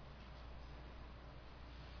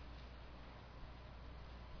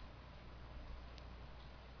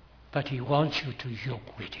 But he wants you to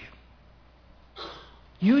yoke with him.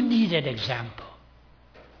 You need an example.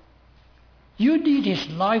 You need his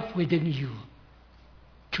life within you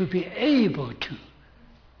to be able to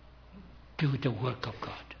do the work of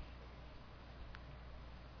God.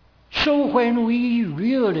 So when we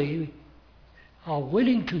really are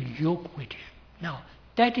willing to yoke with him, now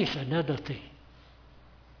that is another thing.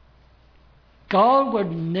 God will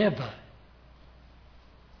never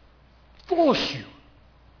force you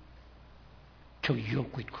to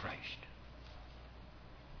yoke with Christ.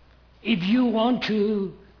 If you want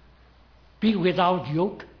to be without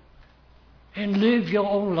yoke and live your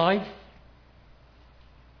own life,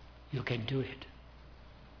 you can do it.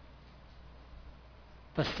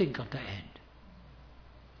 But think of the end.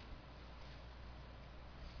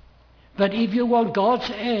 But if you want God's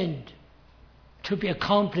end to be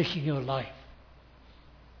accomplished in your life,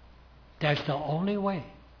 that's the only way.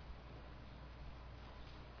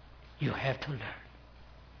 You have to learn.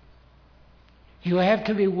 You have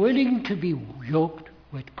to be willing to be yoked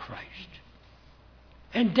with Christ.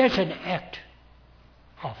 And that's an act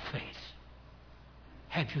of faith.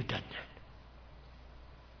 Have you done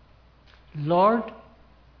that? Lord,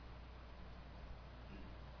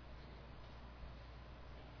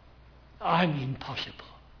 I'm impossible,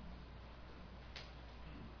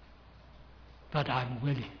 but I'm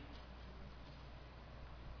willing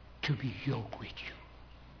to be yoked with you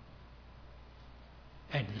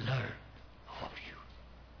and learn of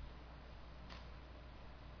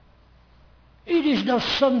you. It is not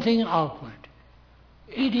something outward.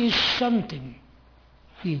 It is something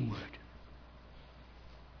inward.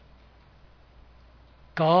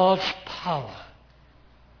 God's power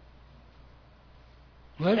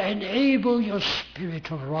will enable your spirit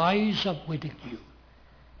to rise up within you,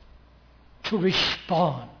 to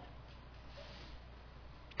respond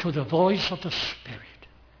to the voice of the Spirit,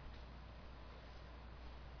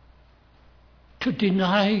 to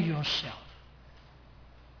deny yourself,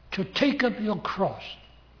 to take up your cross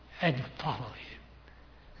and follow him.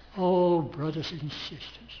 Oh, brothers and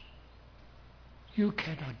sisters, you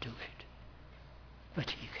cannot do it,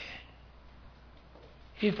 but he can.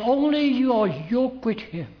 If only you are yoked with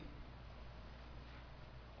him.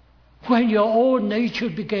 When your own nature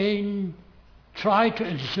began try to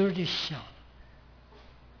exert itself,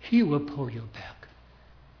 he will pull you back.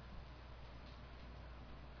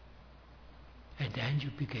 And then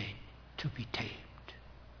you begin to be tamed.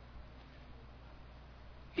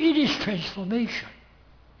 It is transformation.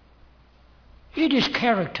 It is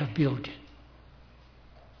character building.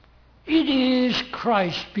 It is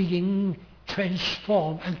Christ being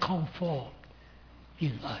transformed and conformed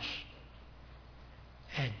in us.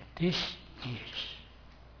 And this is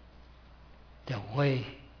the way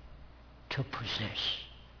to possess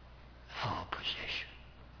our possession.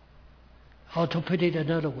 Or to put it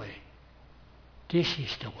another way, this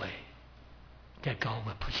is the way that God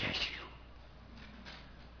will possess you.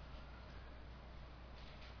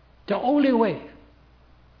 The only way.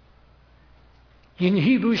 In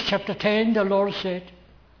Hebrews chapter 10, the Lord said,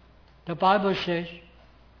 the Bible says,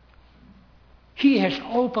 he has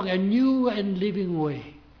opened a new and living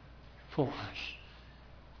way for us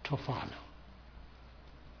to follow.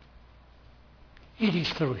 It is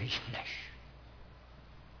through his flesh.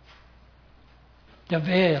 The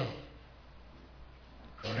veil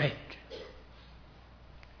rent.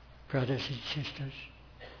 Brothers and sisters,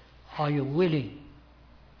 are you willing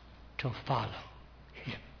to follow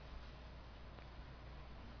him?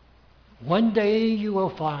 One day you will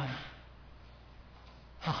find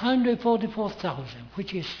 144,000,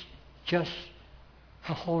 which is just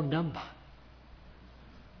a whole number.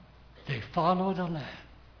 They follow the Lamb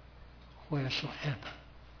wheresoever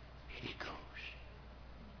he goes.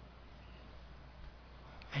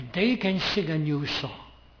 And they can sing a new song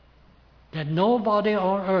that nobody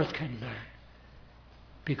on earth can learn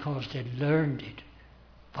because they learned it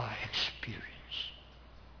by experience.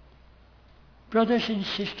 Brothers and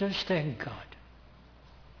sisters, thank God.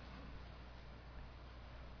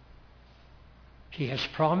 He has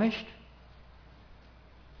promised.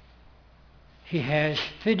 He has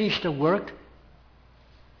finished the work.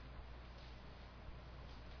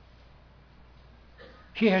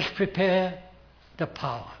 He has prepared the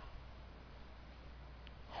power.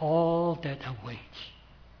 All that awaits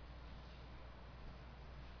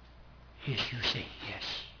is you say, yes,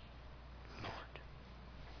 Lord.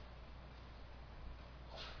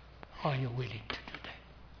 Are you willing to do that?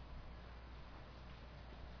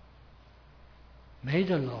 May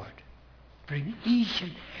the Lord bring each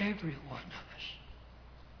and every one of us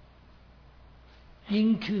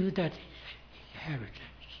into that inheritance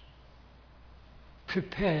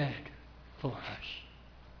prepared for us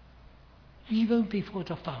even before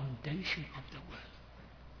the foundation of the world.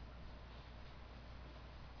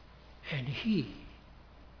 And He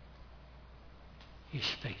is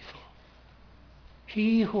faithful.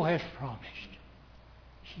 He who has promised,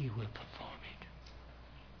 He will perform it.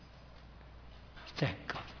 Thank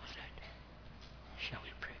God for that. Shall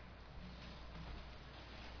we pray?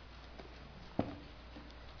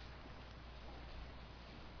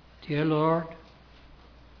 Dear Lord,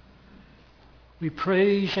 we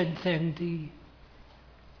praise and thank Thee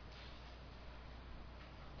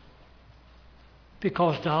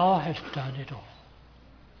because Thou hast done it all.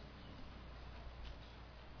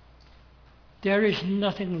 There is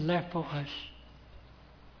nothing left for us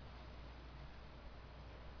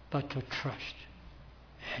but to trust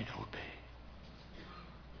and obey.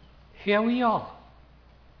 Here we are.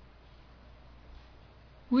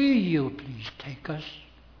 Will You please take us?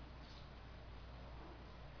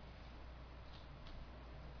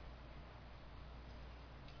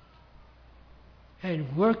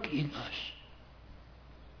 And work in us.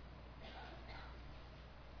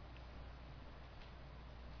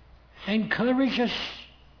 Encourage us.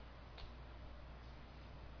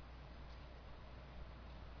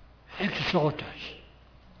 Exhort us.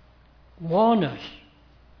 Warn us.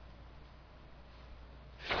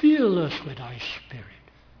 Fill us with Thy Spirit.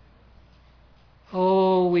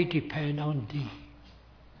 Oh, we depend on Thee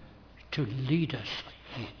to lead us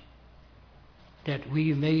in, that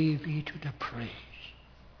we may be to the praise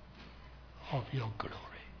of Your glory.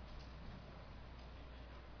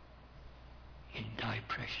 In Thy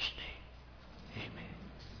precious name, amen.